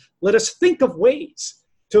 10:24-25. Let us think of ways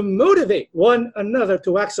to motivate one another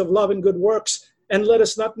to acts of love and good works, and let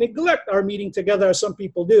us not neglect our meeting together as some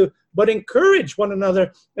people do, but encourage one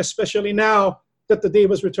another, especially now that the day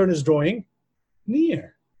of his return is drawing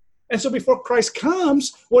near. And so before Christ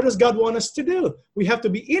comes, what does God want us to do? We have to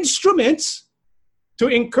be instruments to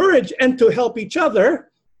encourage and to help each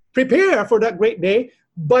other prepare for that great day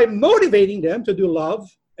by motivating them to do love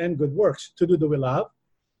and good works, to do the will of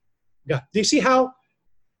God. Do you see how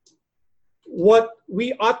what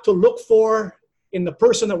we ought to look for in the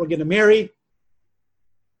person that we're going to marry,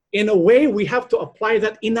 in a way we have to apply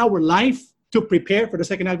that in our life to prepare for the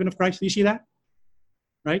second advent of Christ? Do you see that?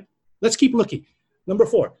 Right? Let's keep looking. Number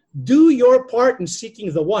 4, do your part in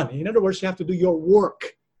seeking the one. In other words, you have to do your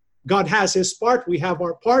work. God has his part. We have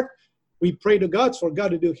our part. We pray to God for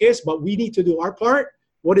God to do his, but we need to do our part.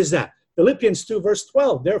 What is that? Philippians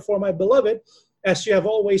 2:12. Therefore, my beloved, as you have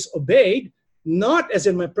always obeyed, not as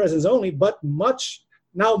in my presence only, but much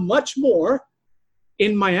more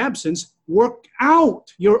in my absence, work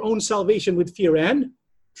out your own salvation with fear and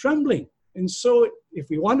trembling. And so if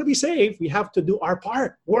we want to be saved, we have to do our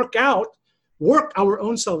part, work our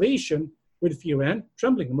own salvation with fear and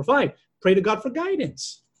trembling. Number 5, pray to God for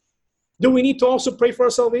guidance. Do we need to also pray for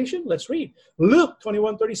our salvation? Let's read. Luke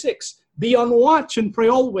 21:36. Be on watch and pray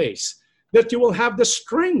always, that you will have the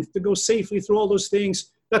strength to go safely through all those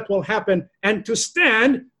things that will happen and to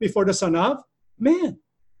stand before the Son of Man.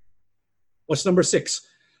 What's number 6?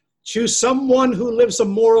 Choose someone who lives a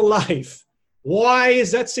moral life. Why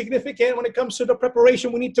is that significant when it comes to the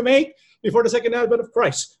preparation we need to make before the second advent of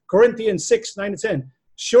Christ? Corinthians 6:9-10.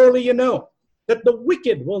 Surely you know that the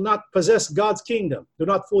wicked will not possess God's kingdom. Do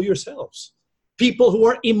not fool yourselves. People who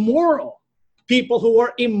are immoral,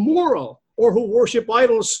 or who worship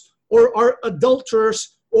idols, or are adulterers,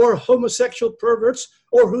 or homosexual perverts,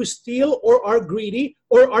 or who steal, or are greedy,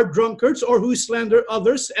 or are drunkards, or who slander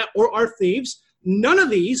others, or are thieves, none of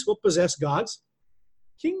these will possess God's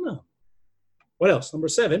kingdom. What else? Number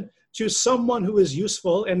 7, choose someone who is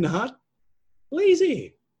useful and not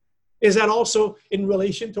lazy. Is that also in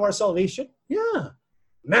relation to our salvation? Yeah.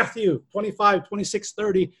 Matthew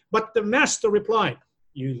 25:26-30. But the master replied,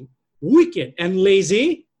 you wicked and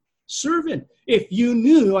lazy servant. If you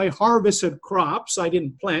knew I harvested crops I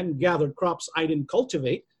didn't plant, gathered crops I didn't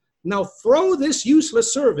cultivate, now throw this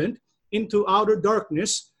useless servant into outer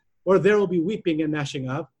darkness, where there will be weeping and gnashing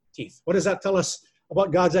of teeth. What does that tell us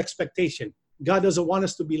about God's expectation? God doesn't want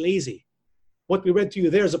us to be lazy. What we read to you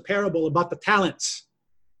there is a parable about the talents.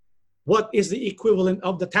 What is the equivalent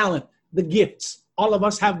of the talent? The gifts. All of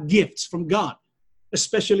us have gifts from God,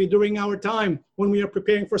 especially during our time when we are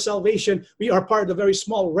preparing for salvation. We are part of a very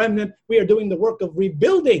small remnant. We are doing the work of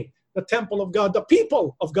rebuilding the temple of God, the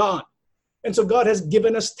people of God. And so God has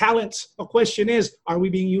given us talents. The question is, are we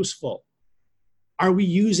being useful? Are we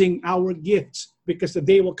using our gifts? Because the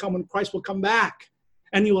day will come when Christ will come back.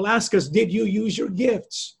 And he will ask us, did you use your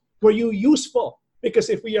gifts? Were you useful? Because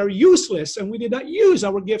if we are useless and we did not use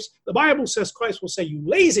our gifts, the Bible says Christ will say, you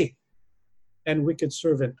lazy and wicked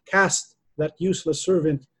servant. Cast that useless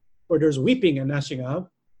servant where there's weeping and gnashing of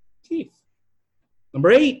teeth.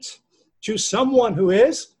 Number 8, choose someone who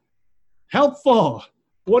is helpful.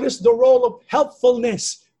 What is the role of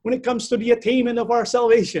helpfulness when it comes to the attainment of our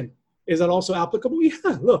salvation? Is that also applicable?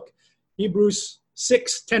 Yeah, look, Hebrews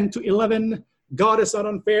 6:10-11. God is not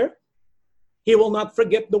unfair. He will not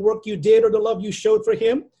forget the work you did or the love you showed for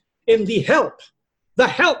him in the help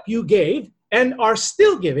you gave and are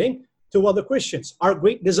still giving to other Christians. Our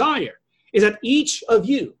great desire is that each of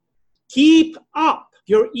you keep up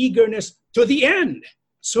your eagerness to the end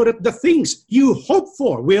so that the things you hope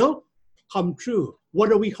for will come true.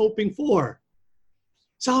 What are we hoping for?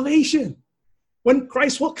 Salvation. When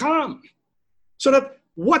Christ will come. So that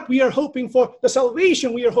what we are hoping for, the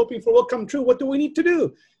salvation we are hoping for will come true. What do we need to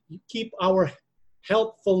do? Keep our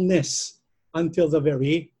helpfulness until the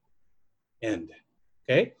very end.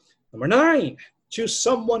 Okay? Number 9, choose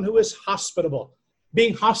someone who is hospitable.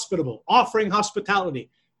 Being hospitable, offering hospitality.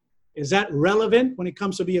 Is that relevant when it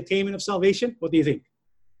comes to the attainment of salvation? What do you think?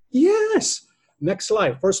 Yes. Next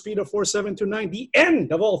slide. 1 Peter 4:7-9. The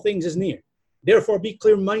end of all things is near. Therefore, be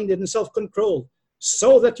clear-minded and self-controlled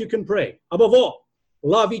so that you can pray. Above all,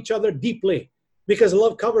 love each other deeply because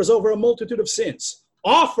love covers over a multitude of sins.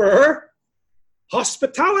 Offer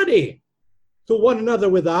hospitality to one another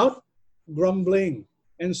without grumbling.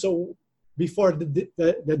 And so before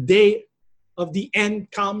the day of the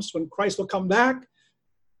end comes, when Christ will come back,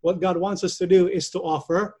 what God wants us to do is to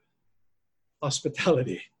offer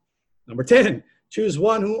hospitality. Number 10, choose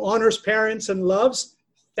one who honors parents and loves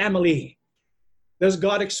family. Does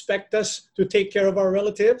God expect us to take care of our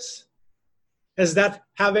relatives? Does that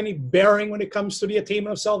have any bearing when it comes to the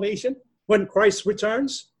attainment of salvation? When Christ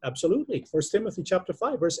returns? Absolutely. 1 Timothy chapter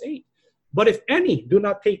 5, verse 8. But if any do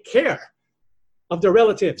not take care of their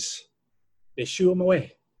relatives, they shoo them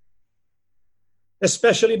away.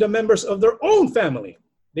 Especially the members of their own family.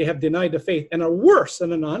 They have denied the faith and are worse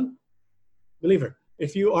than an unbeliever.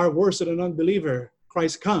 If you are worse than an unbeliever,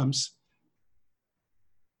 Christ comes.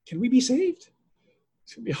 Can we be saved?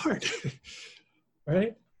 It's going to be hard.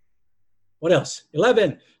 Right? What else?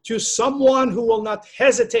 11, choose someone who will not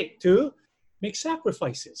hesitate to make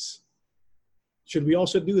sacrifices. Should we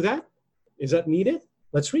also do that? Is that needed?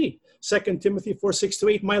 Let's read. 2 Timothy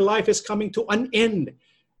 4:6-8. My life is coming to an end,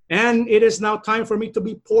 and it is now time for me to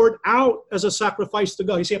be poured out as a sacrifice to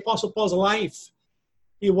God. You see, Apostle Paul's life,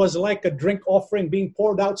 he was like a drink offering being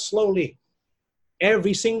poured out slowly.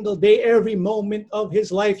 Every single day, every moment of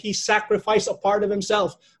his life, he sacrificed a part of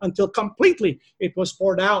himself until completely it was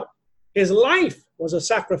poured out. His life was a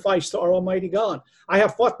sacrifice to our Almighty God. I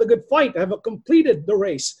have fought the good fight. I have completed the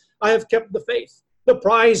race. I have kept the faith. The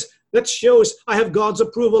prize that shows I have God's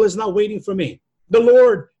approval is now waiting for me. The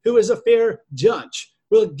Lord, who is a fair judge,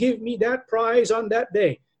 will give me that prize on that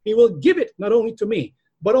day. He will give it not only to me,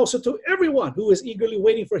 but also to everyone who is eagerly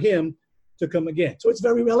waiting for him to come again. So it's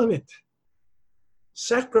very relevant.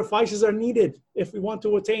 Sacrifices are needed if we want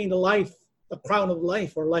to attain the crown of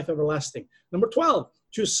life or life everlasting. Number 12,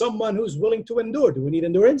 choose someone who's willing to endure. Do we need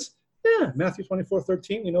endurance? Yeah, Matthew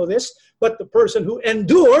 24:13, we know this. But the person who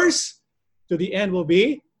endures to the end will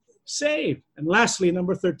be saved. And lastly,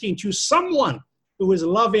 number 13, choose someone who is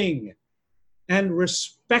loving and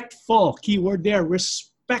respectful. Key word there,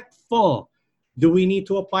 respectful. Do we need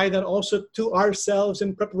to apply that also to ourselves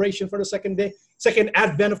in preparation for the second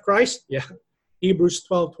advent of Christ? Yeah. Hebrews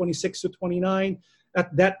 12:26-29.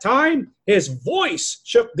 At that time, his voice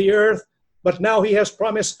shook the earth, but now he has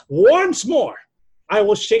promised once more, I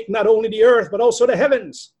will shake not only the earth, but also the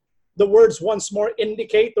heavens. The words once more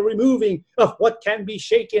indicate the removing of what can be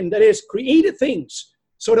shaken, that is, created things,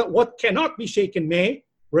 so that what cannot be shaken may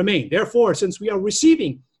remain. Therefore, since we are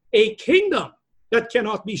receiving a kingdom that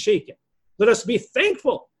cannot be shaken, let us be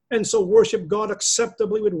thankful and so worship God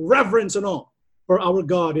acceptably with reverence and awe. For our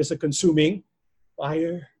God is a consuming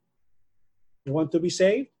fire. You want to be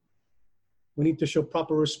saved? We need to show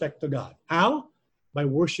proper respect to God. How? By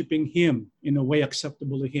worshiping him in a way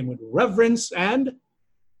acceptable to him with reverence and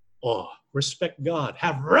awe. Respect God.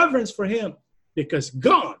 Have reverence for him because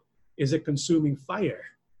God is a consuming fire.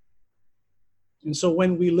 And so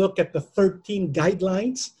when we look at the 13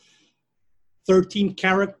 guidelines, 13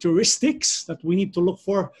 characteristics that we need to look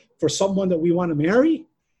for someone that we want to marry,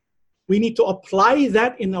 we need to apply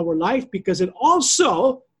that in our life because it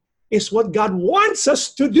also is what God wants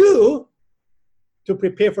us to do to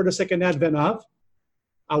prepare for the second advent of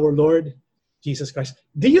our Lord Jesus Christ.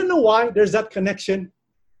 Do you know why there's that connection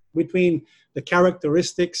between the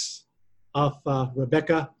characteristics of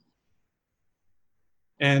Rebecca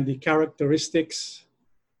and the characteristics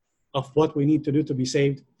of what we need to do to be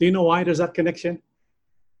saved? Do you know why there's that connection?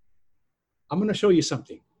 I'm going to show you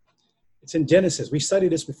something. It's in Genesis. We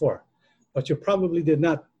studied this before, but you probably did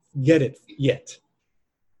not get it yet.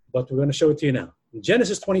 But we're going to show it to you now. In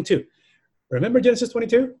Genesis 22. Remember Genesis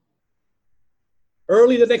 22?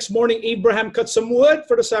 Early the next morning, Abraham cut some wood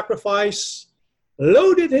for the sacrifice,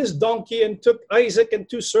 loaded his donkey, and took Isaac and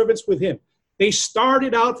 2 servants with him. They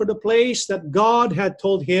started out for the place that God had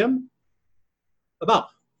told him about.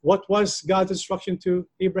 What was God's instruction to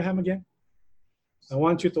Abraham again? I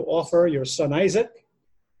want you to offer your son Isaac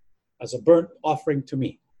as a burnt offering to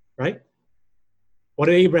me, right? What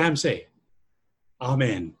did Abraham say?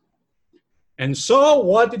 Amen. And so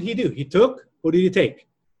what did he do? Who did he take?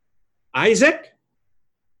 Isaac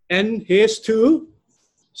and his 2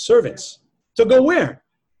 servants. To go where?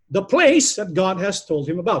 The place that God has told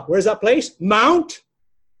him about. Where's that place? Mount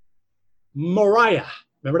Moriah.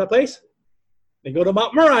 Remember that place? They go to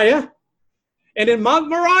Mount Moriah. And in Mount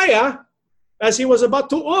Moriah, as he was about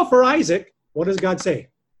to offer Isaac, what does God say?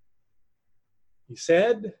 He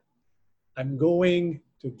said, I'm going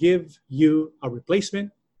to give you a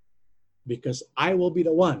replacement because I will be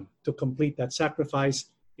the one to complete that sacrifice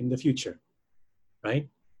in the future. Right?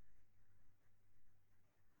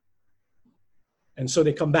 And so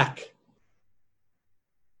they come back.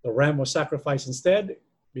 The ram was sacrificed instead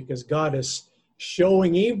because God is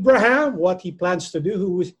showing Abraham what he plans to do.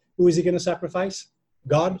 Who is he going to sacrifice?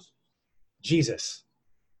 God? Jesus.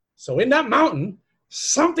 So in that mountain,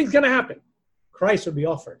 something's going to happen. Christ will be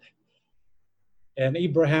offered. And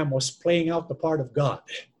Abraham was playing out the part of God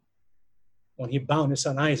when he bound his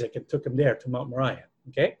son Isaac and took him there to Mount Moriah.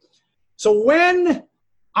 Okay? So when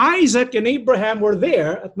Isaac and Abraham were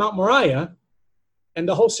there at Mount Moriah, and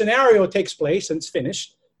the whole scenario takes place and it's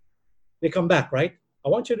finished, they come back, right? I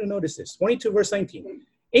want you to notice this. 22 verse 19.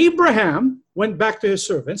 Abraham went back to his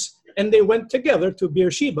servants, and they went together to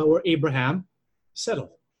Beersheba, where Abraham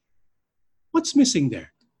settled. What's missing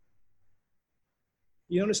there?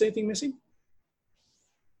 You notice anything missing?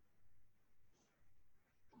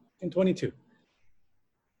 In 22.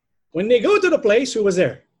 When they go to the place, who was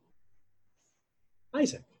there?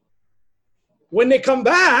 Isaac. When they come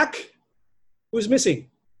back, who's missing?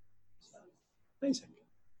 Isaac.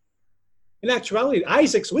 In actuality,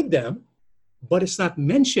 Isaac's with them, but it's not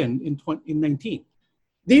mentioned in 19.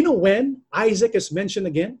 Do you know when Isaac is mentioned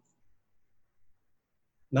again?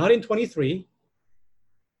 Not in 23.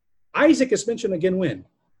 Isaac is mentioned again when?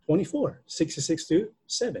 24,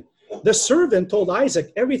 66-7. The servant told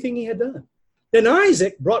Isaac everything he had done. Then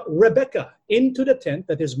Isaac brought Rebekah into the tent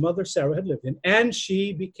that his mother Sarah had lived in, and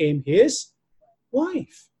she became his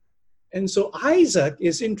wife. And so Isaac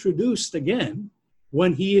is introduced again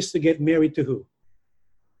when he is to get married to who?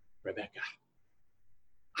 Rebecca.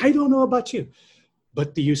 I don't know about you,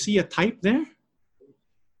 but do you see a type there?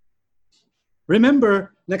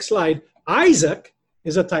 Remember, next slide, Isaac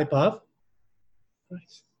is a type of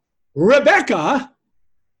Christ. Rebecca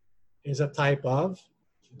is a type of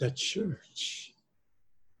the church.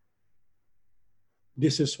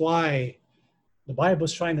 This is why the Bible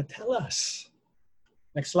is trying to tell us,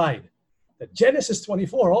 next slide, that Genesis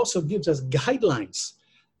 24 also gives us guidelines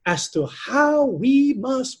as to how we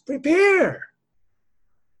must prepare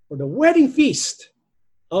for the wedding feast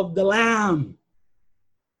of the Lamb.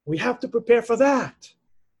 We have to prepare for that.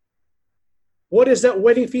 What is that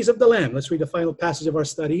wedding feast of the Lamb? Let's read the final passage of our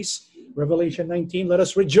studies. Revelation 19. Let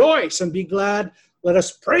us rejoice and be glad. Let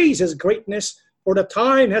us praise his greatness, for the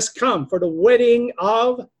time has come for the wedding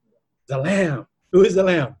of the Lamb. Who is the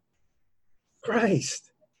Lamb?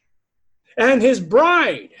 Christ. And his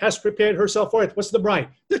bride has prepared herself for it. What's the bride?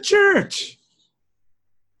 The church.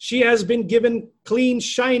 She has been given clean,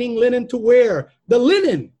 shining linen to wear. The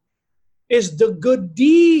linen is the good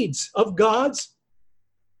deeds of God's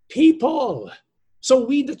people. So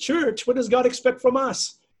we, the church, what does God expect from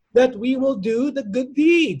us? That we will do the good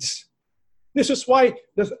deeds. This is why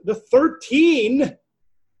the 13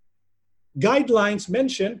 guidelines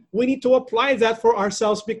mentioned, we need to apply that for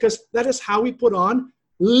ourselves, because that is how we put on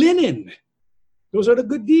linen. Those are the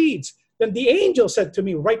good deeds. Then the angel said to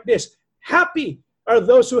me, write this, happy are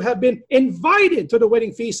those who have been invited to the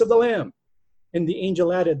wedding feast of the Lamb. And the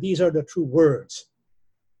angel added, these are the true words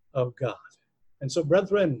of God. And so,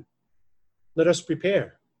 brethren, let us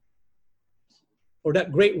prepare for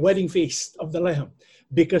that great wedding feast of the Lamb,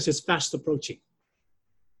 because it's fast approaching.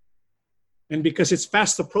 And because it's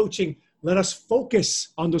fast approaching, let us focus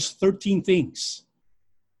on those 13 things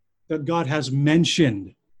that God has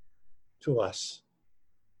mentioned to us,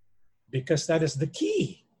 because that is the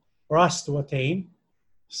key for us to attain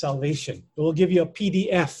salvation. We'll give you a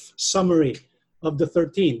PDF summary of the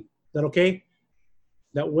 13. Is that okay?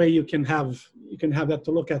 That way you can have that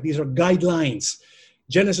to look at. These are guidelines.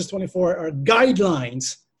 Genesis 24 are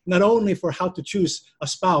guidelines, not only for how to choose a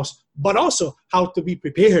spouse, but also how to be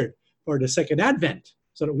prepared for the second advent,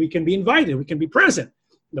 so that we can be invited, we can be present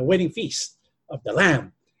in the wedding feast of the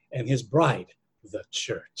Lamb and his bride, the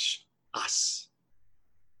church, us,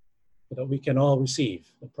 so that we can all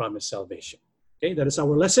receive the promised salvation. Okay, that is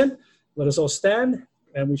our lesson. Let us all stand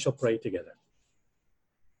and we shall pray together.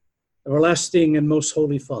 Everlasting and most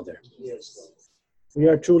holy Father, yes, we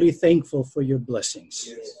are truly thankful for your blessings,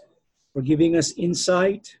 yes, for giving us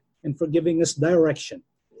insight and for giving us direction.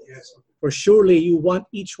 Yes. For surely you want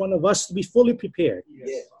each one of us to be fully prepared,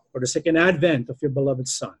 yes, for the second advent of your beloved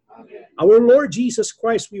Son. Amen. Our Lord Jesus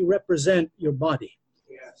Christ, we represent your body,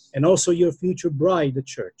 yes, and also your future bride, the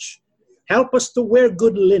church. Help us to wear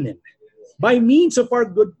good linen by means of our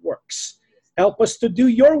good works. Help us to do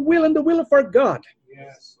your will and the will of our God.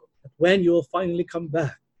 Yes. That when you will finally come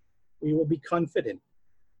back, we will be confident.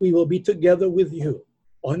 We will be together with you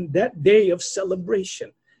on that day of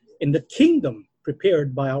celebration in the kingdom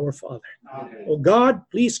prepared by our Father. Amen. Oh God,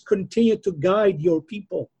 please continue to guide your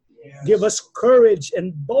people. Yes. Give us courage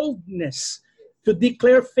and boldness to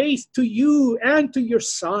declare faith to you and to your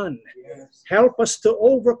Son. Yes. Help us to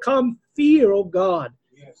overcome fear, oh God.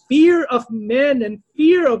 Yes. Fear of men and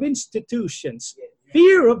fear of institutions. Yes.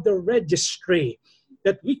 Fear of the registry.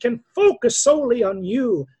 That we can focus solely on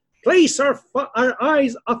you. Place our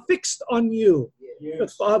eyes affixed on you. Yes. That,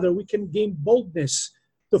 Father, we can gain boldness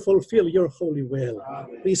to fulfill your holy will.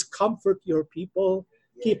 Amen. Please comfort your people.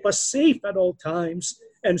 Yes. Keep us safe at all times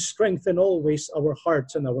and strengthen always our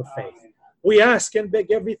hearts and our faith. Amen. We ask and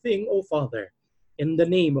beg everything, O Father, in the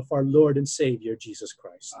name of our Lord and Savior, Jesus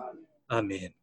Christ. Amen. Amen.